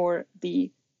for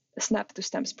the SNAP to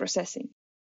STAMPS processing.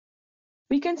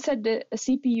 We can set the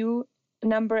CPU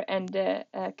number and the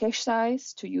cache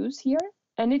size to use here,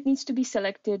 and it needs to be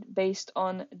selected based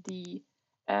on the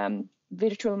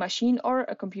virtual machine or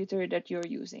a computer that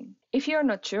you're using. If you're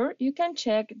not sure, you can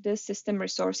check the system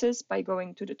resources by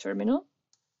going to the terminal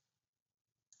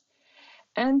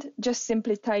and just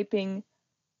simply typing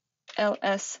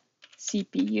ls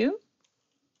CPU,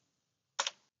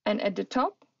 and at the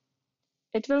top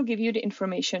it will give you the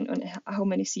information on how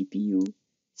many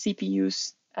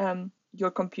CPUs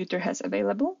your computer has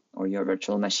available, or your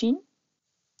virtual machine.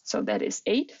 So that is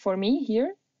 8 for me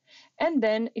here. And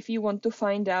then if you want to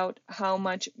find out how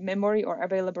much memory or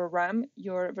available RAM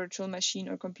your virtual machine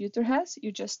or computer has,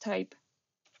 you just type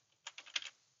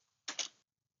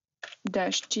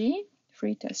 -G,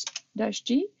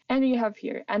 -G, and you have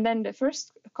here. And then the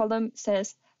first column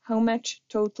says how much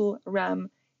total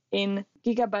RAM in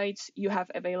gigabytes you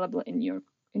have available in your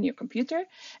computer.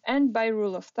 And by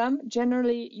rule of thumb,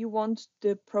 generally you want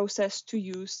the process to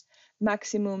use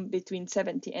maximum between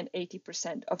 70 and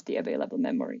 80% of the available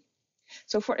memory.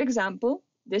 So for example,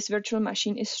 this virtual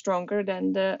machine is stronger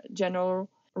than the general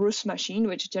RUS machine,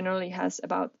 which generally has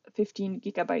about 15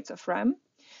 gigabytes of RAM,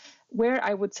 where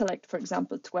I would select, for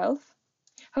example, 12.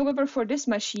 However, for this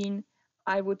machine,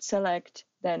 I would select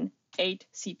then 8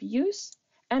 CPUs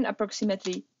and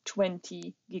approximately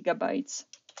 20 gigabytes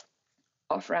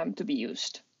of RAM to be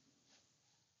used.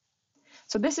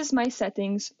 So this is my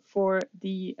settings for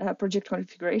the project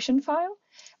configuration file.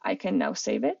 I can now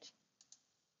save it.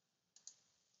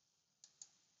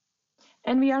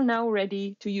 And we are now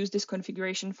ready to use this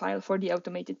configuration file for the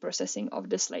automated processing of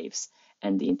the slaves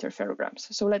and the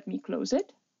interferograms. So let me close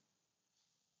it.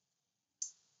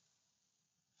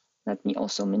 Let me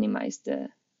also minimize the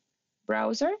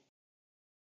browser.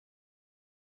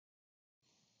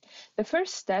 The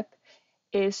first step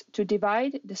is to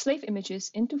divide the slave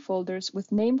images into folders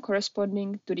with name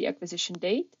corresponding to the acquisition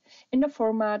date in the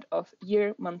format of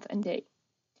year, month, and day.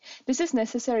 This is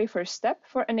necessary first step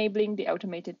for enabling the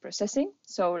automated processing,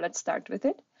 so let's start with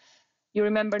it. You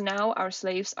remember now our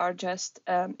slaves are just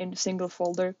in a single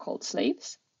folder called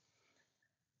slaves.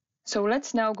 So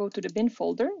let's now go to the bin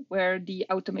folder where the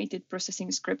automated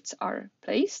processing scripts are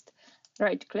placed.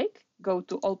 Right-click, go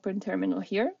to Open Terminal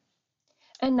here.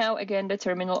 And now again the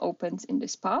terminal opens in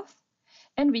this path,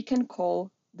 and we can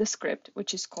call the script,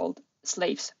 which is called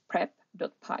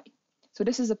slavesprep.py. So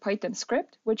this is a Python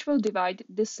script which will divide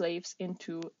the slaves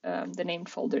into the named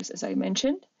folders, as I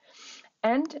mentioned.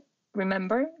 And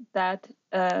remember that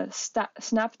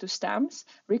SNAP to STAMPS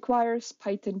requires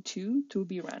Python 2 to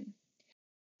be run.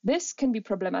 This can be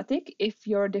problematic if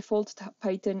your default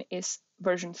Python is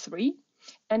version 3,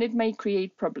 and it may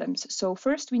create problems. So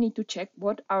first we need to check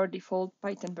what our default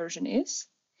Python version is.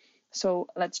 So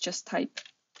let's just type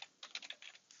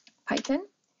Python.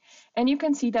 And you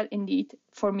can see that indeed,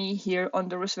 for me here on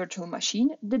the RUS virtual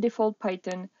machine, the default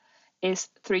Python is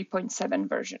 3.7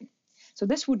 version. So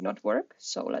this would not work.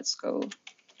 So let's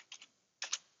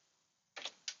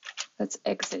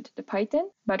exit the Python.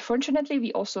 But fortunately,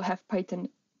 we also have Python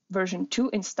version 2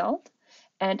 installed,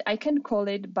 and I can call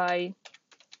it by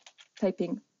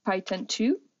typing Python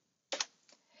 2.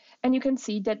 And you can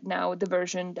see that now the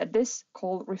version that this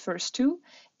call refers to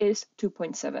is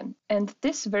 2.7. And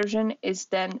this version is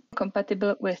then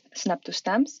compatible with SNAP to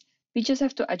STAMPS. We just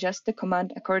have to adjust the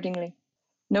command accordingly.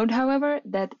 Note, however,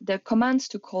 that the commands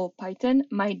to call Python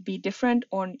might be different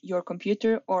on your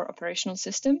computer or operational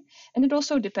system. And it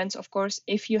also depends, of course,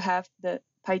 if you have the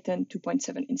Python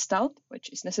 2.7 installed, which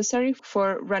is necessary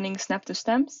for running SNAP to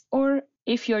STAMPS, or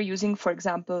if you're using, for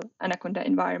example, Anaconda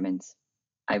environments.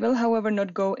 I will, however,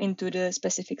 not go into the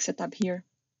specific setup here.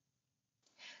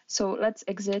 So let's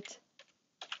exit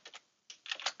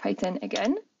Python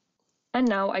again. And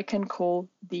now I can call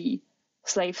the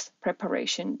slaves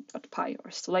preparation.py or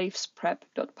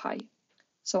slavesprep.py.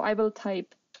 So I will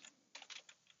type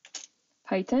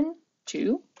Python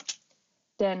 2,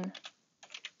 then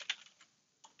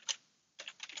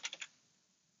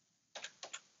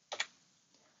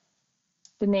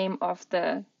the name of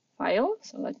the file.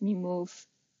 So let me move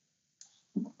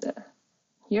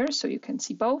here so you can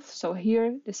see both. So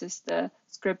here, this is the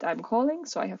script I'm calling.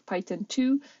 So I have Python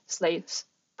 2 slaves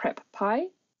prep.py.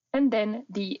 And then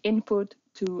the input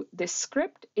to this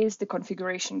script is the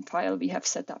configuration file we have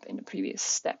set up in the previous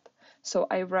step. So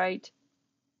I write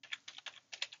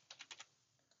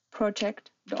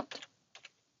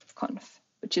project.conf,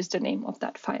 which is the name of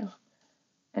that file.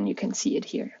 And you can see it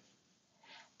here.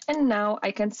 And now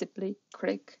I can simply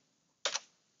click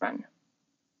Run.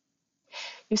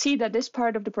 You see that this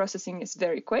part of the processing is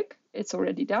very quick. It's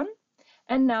already done.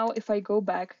 And now if I go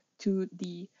back to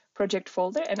the project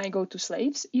folder and I go to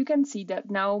slaves, you can see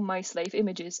that now my slave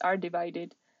images are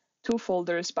divided to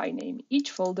folders by name.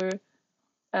 Each folder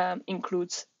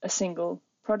includes a single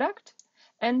product,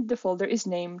 and the folder is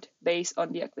named based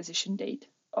on the acquisition date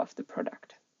of the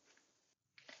product.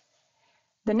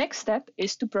 The next step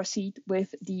is to proceed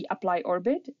with the apply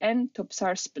orbit and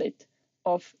TOPSAR split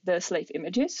of the slave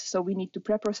images. So we need to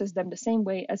pre-process them the same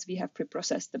way as we have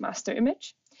pre-processed the master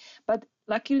image. But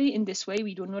luckily in this way,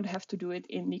 we do not have to do it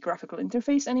in the graphical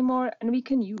interface anymore, and we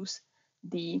can use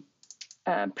the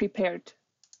prepared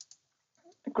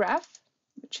graph,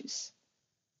 which is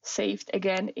saved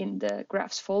again in the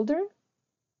graphs folder.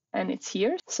 And it's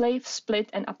here, slave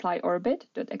split and apply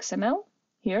orbit.xml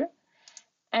here.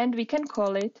 And we can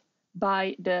call it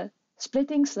by the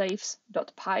splitting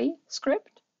slaves.py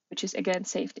script, which is again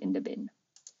saved in the bin.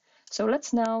 So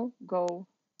let's now go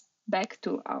back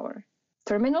to our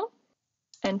terminal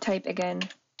and type again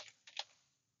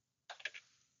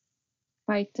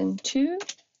Python 2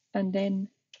 and then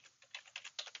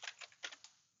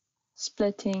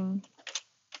splitting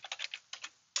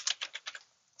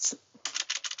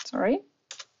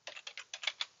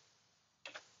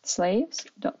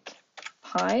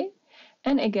slaves.py,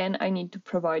 and again I need to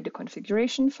provide the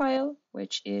configuration file,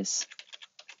 which is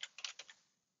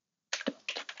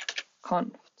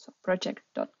 .conf, so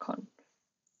project.conf.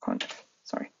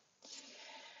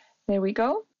 There we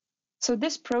go. So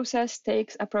this process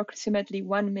takes approximately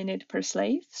 1 minute per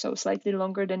slave, so slightly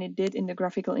longer than it did in the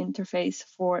graphical interface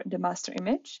for the master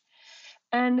image.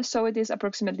 And so it is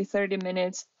approximately 30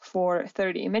 minutes for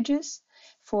 30 images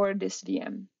for this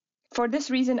VM. For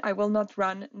this reason, I will not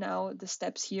run now the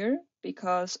steps here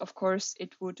because, of course,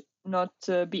 it would not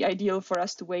be ideal for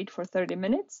us to wait for 30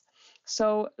 minutes.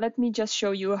 So let me just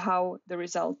show you how the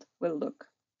result will look.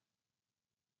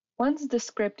 Once the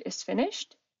script is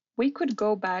finished, we could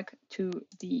go back to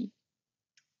the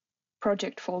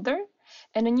project folder,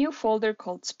 and a new folder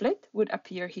called Split would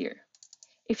appear here.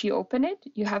 If you open it,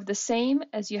 you have the same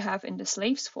as you have in the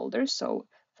slaves folder, so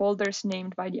folders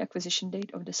named by the acquisition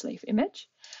date of the slave image.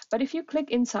 But if you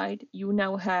click inside, you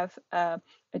now have a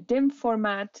dim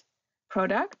format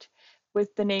product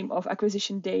with the name of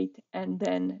acquisition date and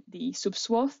then the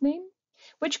subswath name,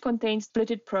 which contains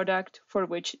splitted product for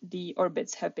which the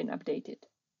orbits have been updated.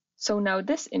 So now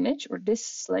this image or this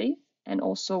slave and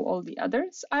also all the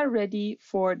others are ready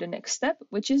for the next step,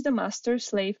 which is the master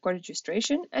slave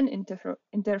co-registration and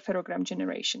interferogram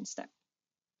generation step.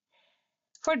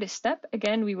 For this step,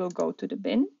 again, we will go to the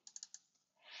bin,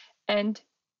 and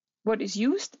what is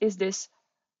used is this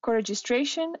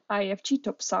co-registration IFG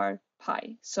TOPSAR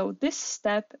PI. So this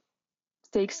step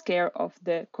takes care of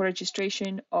the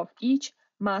co-registration of each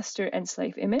master and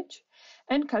slave image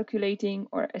and calculating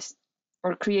or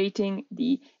creating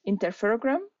the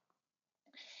interferogram,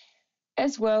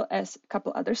 as well as a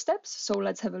couple other steps. So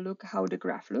let's have a look how the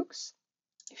graph looks.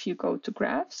 If you go to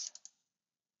graphs,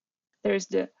 there's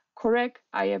the correct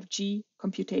IFG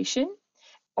computation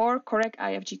or correct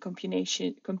IFG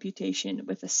computation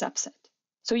with a subset.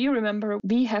 So you remember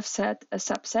we have set a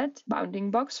subset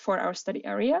bounding box for our study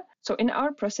area. So in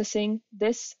our processing,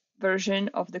 this version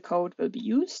of the code will be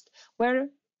used, where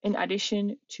in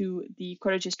addition to the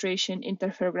co-registration,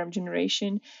 interferogram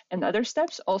generation, and other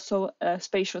steps, also a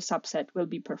spatial subset will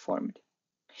be performed.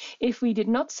 If we did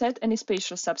not set any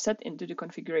spatial subset into the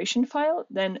configuration file,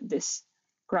 then this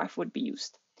graph would be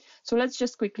used. So let's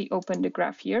just quickly open the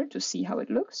graph here to see how it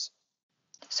looks.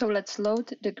 So let's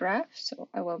load the graph. So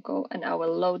I will go and I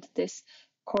will load this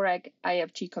correct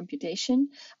IFG computation.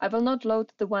 I will not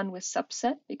load the one with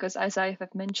subset because, as I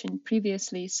have mentioned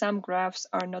previously, some graphs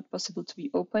are not possible to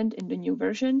be opened in the new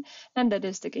version, and that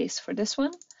is the case for this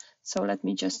one. So let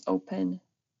me just open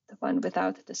the one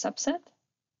without the subset.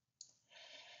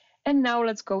 And now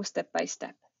let's go step by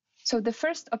step. So the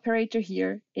first operator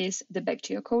here is the back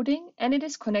geocoding, and it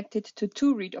is connected to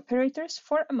two read operators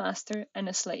for a master and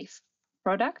a slave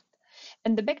product.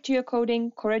 And the back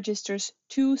geocoding co-registers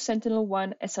two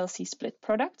Sentinel-1 SLC split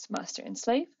products, master and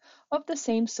slave, of the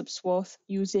same subswath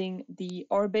using the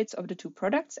orbits of the two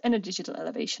products and a digital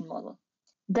elevation model.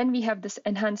 Then we have this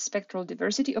enhanced spectral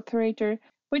diversity operator,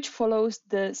 which follows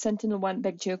the Sentinel-1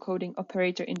 back geocoding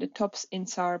operator in the TOPS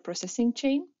INSAR processing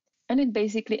chain, and it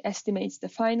basically estimates the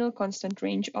final constant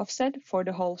range offset for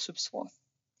the whole subswath.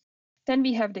 Then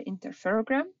we have the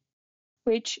interferogram,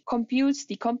 which computes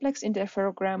the complex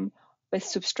interferogram with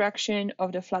subtraction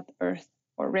of the flat Earth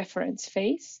or reference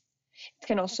phase. It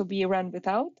can also be run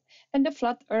without, and the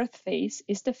flat Earth phase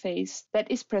is the phase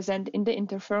that is present in the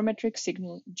interferometric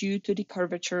signal due to the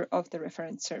curvature of the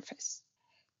reference surface.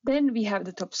 Then we have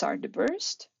the TOPSAR, the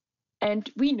burst, and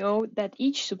we know that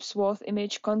each subswath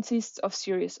image consists of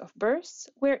series of bursts,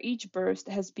 where each burst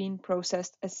has been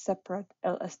processed as separate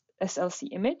SLC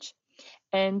image,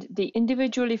 and the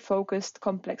individually focused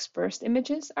complex burst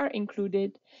images are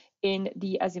included in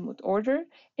the azimuth order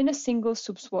in a single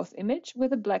subswath image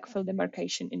with a black fill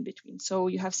demarcation in between. So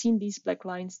you have seen these black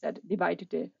lines that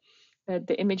divided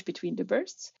the image between the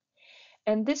bursts.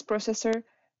 And this processor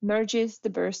merges the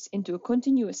bursts into a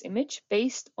continuous image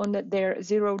based on their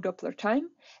zero Doppler time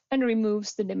and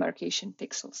removes the demarcation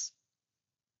pixels.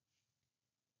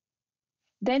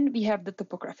 Then we have the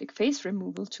topographic phase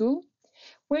removal tool,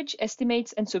 which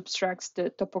estimates and subtracts the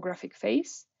topographic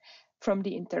phase from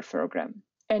the interferogram.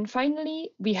 And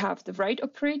finally, we have the write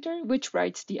operator, which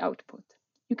writes the output.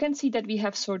 You can see that we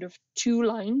have sort of two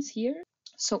lines here.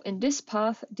 So in this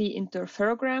path, the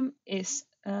interferogram is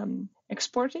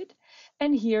exported,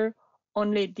 and here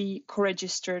only the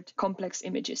co-registered complex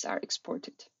images are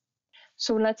exported.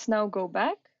 So let's now go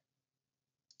back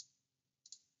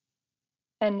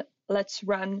and let's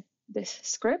run this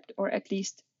script, or at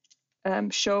least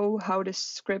show how this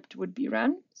script would be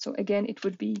run. So again, it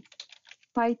would be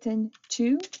Python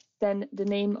 2, then the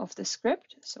name of the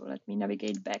script. So let me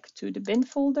navigate back to the bin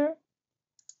folder,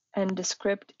 and the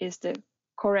script is the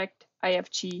correct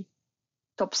IFG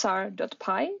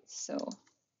topsar.py. So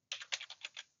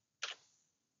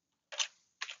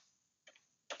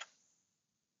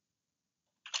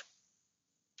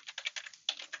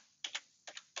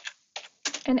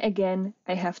and again,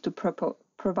 I have to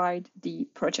provide the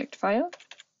project file.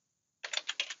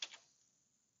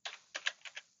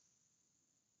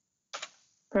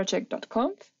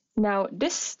 project.conf. Now,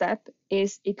 this step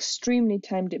is extremely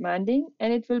time demanding,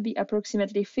 and it will be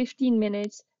approximately 15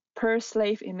 minutes per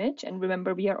slave image. And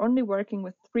remember, we are only working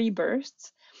with 3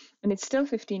 bursts, and it's still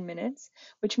 15 minutes,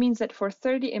 which means that for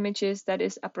 30 images, that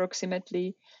is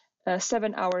approximately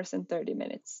 7 hours and 30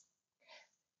 minutes.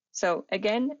 So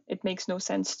again, it makes no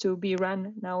sense to be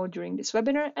run now during this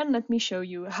webinar, and let me show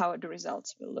you how the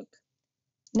results will look.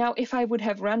 Now, if I would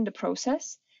have run the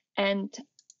process and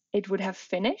it would have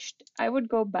finished, I would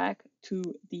go back to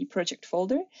the project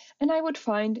folder and I would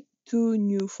find 2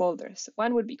 new folders.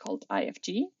 One would be called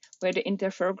IFG, where the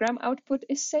interferogram output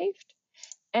is saved,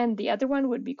 and the other one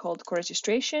would be called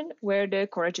co-registration, where the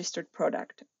co-registered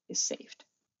product is saved.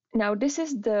 Now, this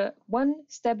is the one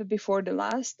step before the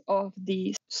last of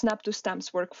the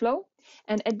SNAP2StaMPS workflow.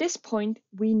 And at this point,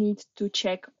 we need to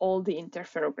check all the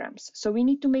interferograms. So we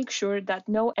need to make sure that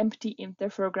no empty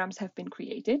interferograms have been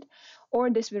created, or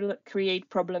this will create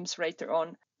problems later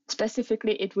on.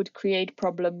 Specifically, it would create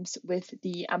problems with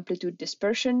the amplitude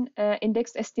dispersion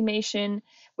index estimation,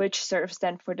 which serves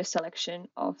then for the selection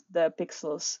of the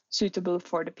pixels suitable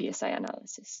for the PSI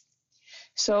analysis.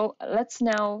 So let's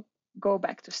now go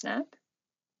back to SNAP,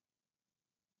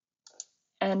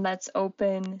 and let's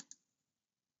open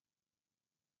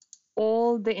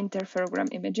all the interferogram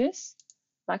images.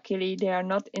 Luckily, they are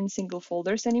not in single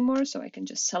folders anymore, so I can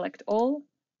just select all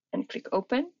and click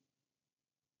open.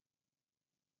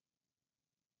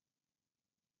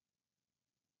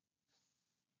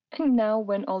 And now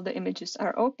when all the images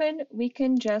are open, we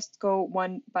can just go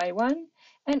one by one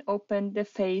and open the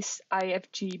phase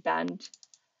IFG band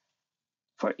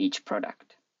for each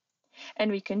product.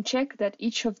 And we can check that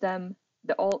each of them,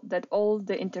 that all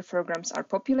the interferograms are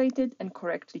populated and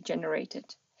correctly generated.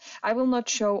 I will not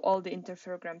show all the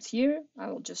interferograms here.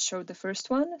 I will just show the first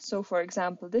one. So for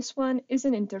example, this one is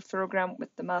an interferogram with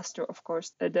the master, of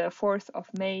course, the 4th of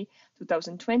May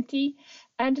 2020,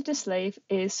 and the slave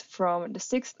is from the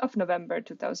 6th of November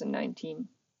 2019.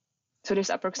 So there's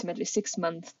approximately 6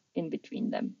 months in between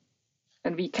them.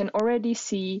 And we can already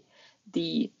see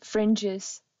the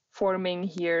fringes forming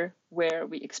here where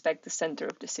we expect the center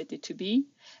of the city to be,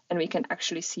 and we can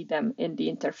actually see them in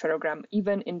the interferogram,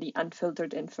 even in the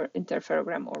unfiltered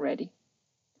interferogram already.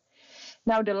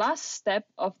 Now, the last step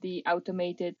of the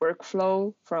automated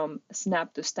workflow from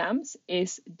SNAP to StaMPS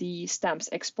is the StaMPS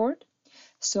export.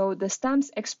 So the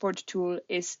StaMPS export tool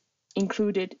is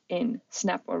included in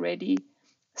SNAP already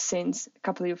since a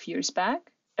couple of years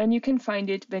back, and you can find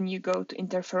it when you go to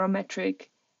interferometric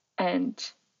and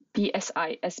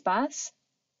PSI SBAS.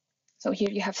 So here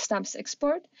you have StaMPS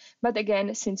export, but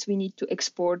again, since we need to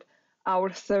export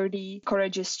our 30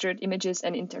 co-registered images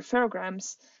and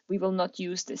interferograms, we will not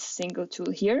use this single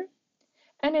tool here,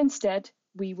 and instead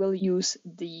we will use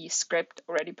the script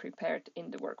already prepared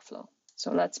in the workflow.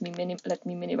 So let me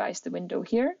minimize the window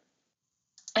here.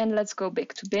 And let's go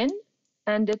back to bin,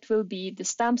 and it will be the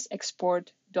stamps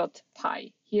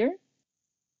export.py here.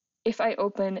 If I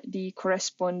open the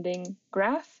corresponding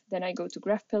graph, then I go to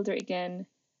graph builder again,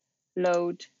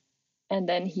 load, and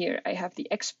then here I have the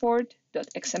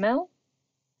export.xml,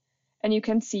 and you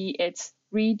can see it's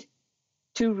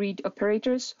two read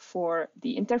operators for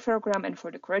the interferogram and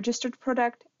for the co-registered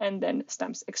product, and then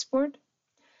stamps export.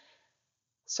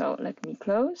 So let me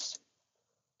close.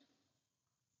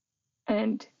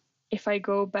 And if I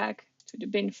go back to the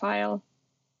bin file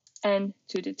and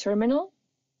to the terminal,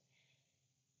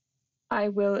 I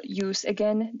will use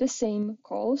again the same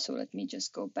call. So let me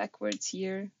just go backwards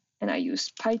here, and I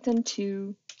use Python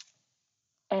 2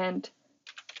 and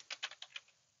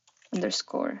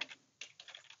underscore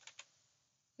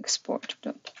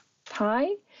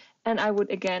export.py, and I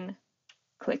would again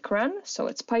click run. So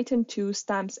it's Python 2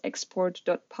 stamps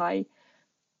export.py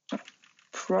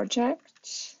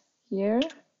project here,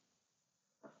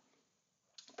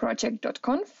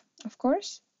 project.conf, of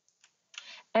course.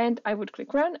 And I would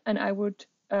click run, and I would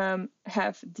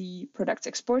have the products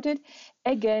exported.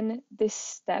 Again, this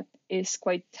step is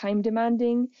quite time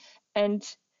demanding and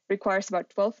requires about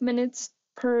 12 minutes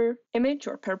per image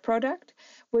or per product,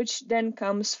 which then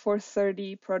comes for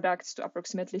 30 products to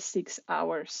approximately 6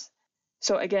 hours.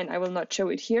 So again, I will not show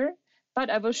it here, but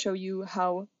I will show you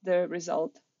how the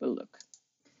result will look.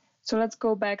 So let's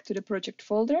go back to the project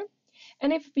folder.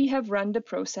 And if we have run the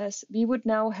process, we would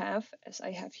now have, as I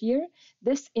have here,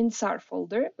 this insar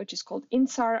folder, which is called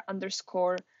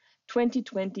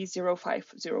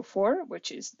insar_2020-0504,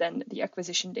 which is then the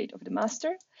acquisition date of the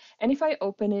master. And if I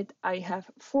open it, I have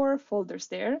 4 folders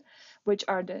there, which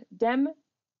are the DEM,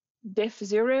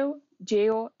 diff0,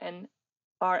 geo, and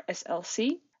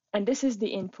RSLC. And this is the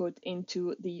input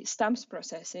into the stamps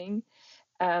processing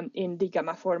in the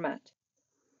gamma format.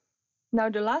 Now,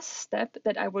 the last step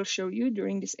that I will show you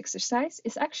during this exercise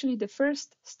is actually the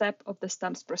first step of the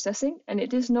stamps processing, and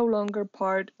it is no longer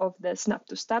part of the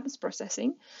SNAP2StaMPS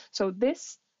processing. So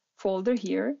this folder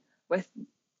here with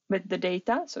the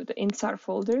data, so the insar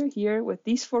folder here with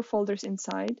these 4 folders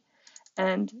inside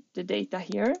and the data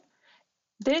here,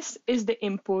 this is the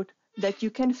input that you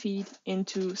can feed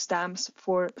into STAMPS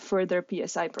for further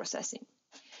PSI processing.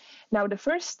 Now, the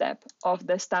first step of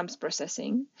the stamps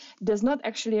processing does not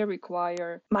actually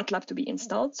require MATLAB to be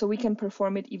installed, so we can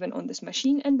perform it even on this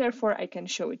machine, and therefore I can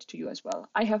show it to you as well.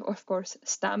 I have, of course,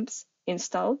 STAMPS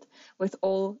installed with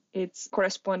all its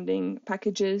corresponding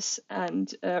packages and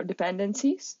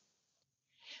dependencies.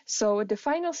 So the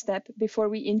final step before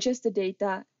we ingest the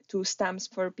data to STAMPS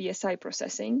for PSI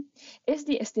processing is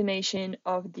the estimation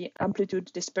of the amplitude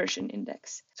dispersion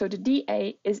index. So the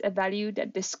DA is a value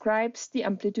that describes the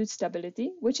amplitude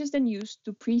stability, which is then used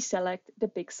to pre-select the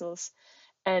pixels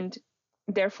and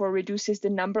therefore reduces the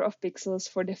number of pixels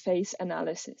for the phase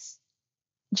analysis.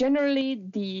 Generally,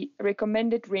 the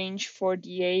recommended range for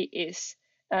DA is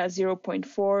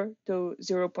 0.4 to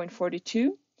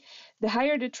 0.42. The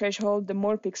higher the threshold, the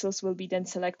more pixels will be then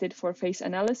selected for phase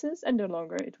analysis and the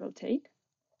longer it will take.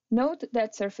 Note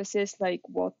that surfaces like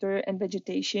water and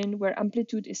vegetation where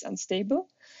amplitude is unstable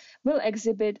will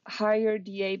exhibit higher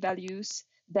DA values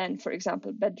than, for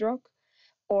example, bedrock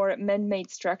or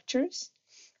man-made structures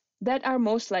that are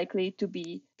most likely to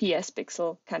be PS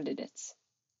pixel candidates.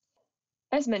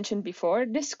 As mentioned before,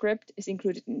 this script is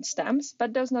included in STAMPS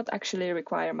but does not actually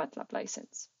require MATLAB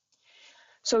license.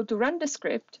 So to run the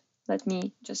script, let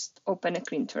me just open a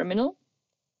clean terminal.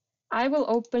 I will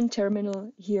open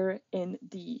terminal here in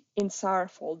the insar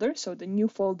folder, so the new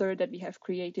folder that we have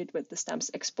created with the stamps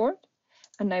export,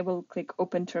 and I will click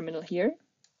open terminal here.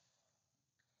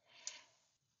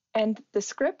 And the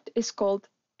script is called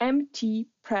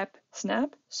mtprep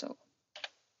snap.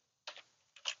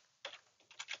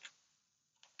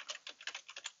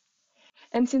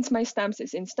 And since my stamps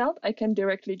is installed, I can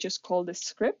directly just call this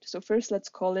script. So first let's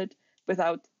call it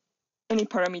without any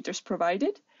parameters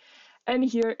provided. And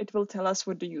here it will tell us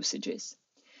what the usage is.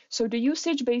 So the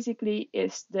usage basically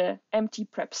is the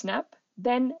mtprep snap.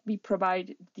 Then we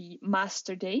provide the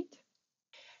master date.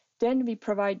 Then we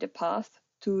provide the path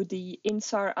to the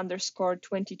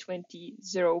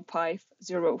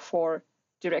insar_2020-0504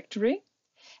 directory.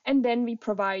 And then we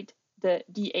provide the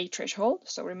DA threshold.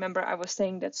 So remember, I was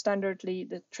saying that standardly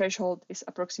the threshold is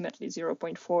approximately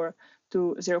 0.4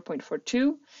 to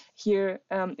 0.42. Here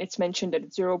it's mentioned that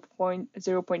it's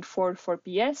 0.4 for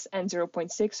PS and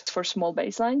 0.6 for small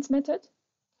baselines method.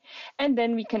 And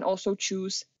then we can also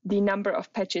choose the number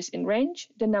of patches in range,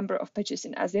 the number of patches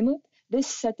in azimuth, This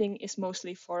setting is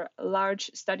mostly for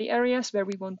large study areas where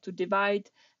we want to divide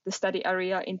the study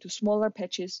area into smaller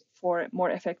patches for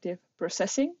more effective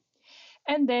processing,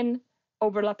 and then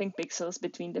overlapping pixels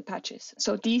between the patches.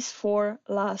 So these 4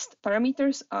 last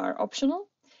parameters are optional,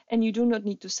 and you do not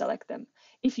need to select them.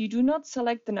 If you do not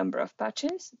select the number of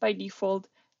patches, by default,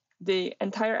 the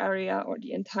entire area or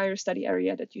the entire study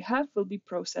area that you have will be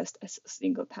processed as a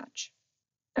single patch.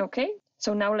 Okay,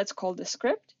 so now let's call the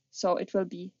script. So it will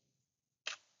be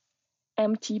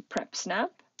empty prep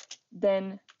snap,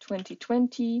 then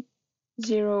 2020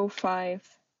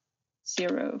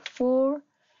 0504,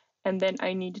 and then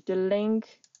I need the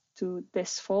link to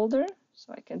this folder,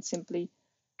 so I can simply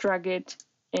drag it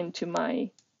into my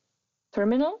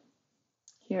terminal.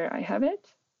 Here I have it.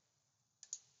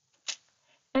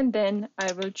 And then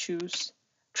I will choose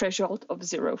threshold of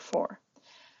 0.4.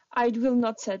 I will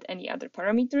not set any other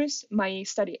parameters. My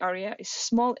study area is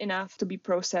small enough to be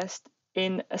processed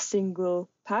in a single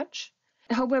patch.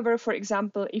 However, for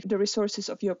example, if the resources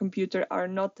of your computer are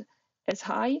not as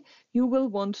high, you will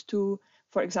want to,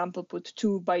 for example, put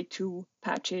 2 by 2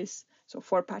 patches, so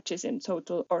 4 patches in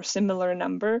total or similar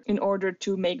number, in order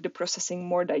to make the processing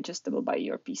more digestible by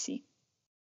your PC.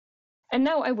 And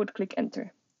now I would click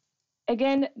enter.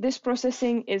 Again, this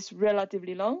processing is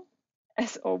relatively long,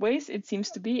 as always it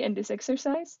seems to be in this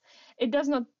exercise. It does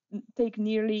not take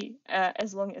nearly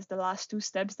as long as the last 2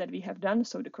 steps that we have done,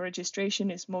 so the co-registration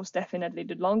is most definitely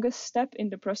the longest step in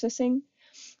the processing.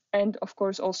 And of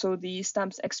course also the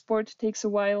stamps export takes a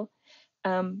while,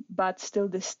 but still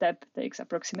this step takes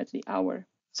approximately an hour.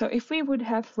 So if we would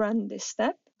have run this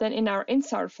step, then in our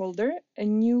instar folder, a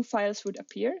new files would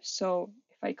appear. So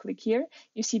if I click here,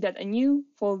 you see that a new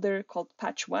folder called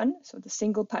patch 1, so the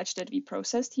single patch that we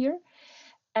processed here,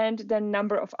 and then a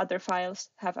number of other files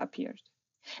have appeared.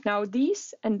 Now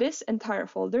this entire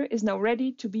folder is now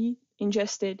ready to be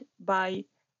ingested by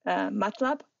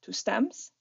MATLAB to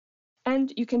STAMPS,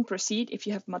 and you can proceed, if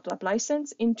you have MATLAB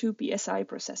license, into PSI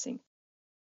processing.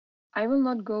 I will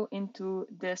not go into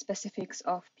the specifics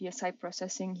of PSI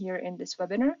processing here in this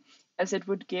webinar, as it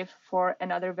would give for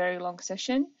another very long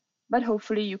session, but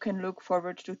hopefully you can look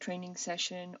forward to a training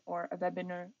session or a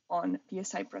webinar on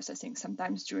PSI processing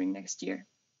sometimes during next year.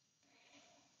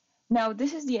 Now,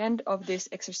 this is the end of this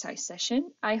exercise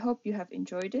session. I hope you have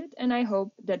enjoyed it, and I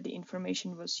hope that the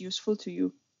information was useful to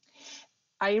you.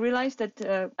 I realize that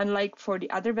unlike for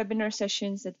the other webinar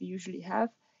sessions that we usually have,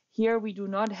 here we do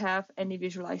not have any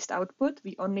visualized output.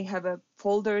 We only have a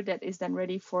folder that is then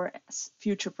ready for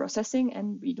future processing,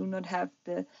 and we do not have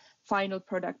the final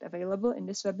product available in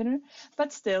this webinar.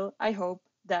 But still, I hope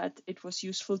that it was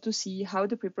useful to see how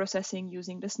the preprocessing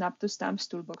using the SNAP to STAMPS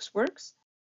toolbox works,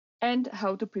 and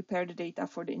how to prepare the data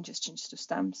for the ingestions to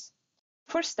STAMPS.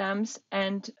 For STAMPS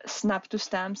and SNAP to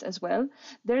STAMPS as well,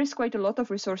 there is quite a lot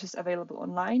of resources available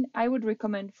online. I would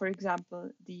recommend, for example,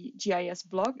 the GIS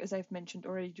blog, as I've mentioned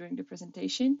already during the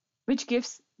presentation, which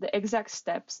gives the exact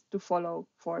steps to follow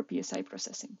for PSI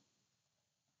processing.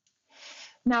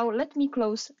 Now let me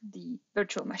close the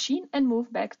virtual machine and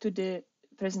move back to the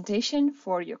presentation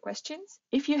for your questions.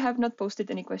 If you have not posted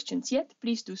any questions yet,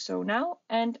 please do so now,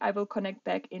 and I will connect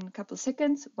back in a couple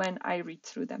seconds when I read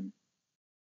through them.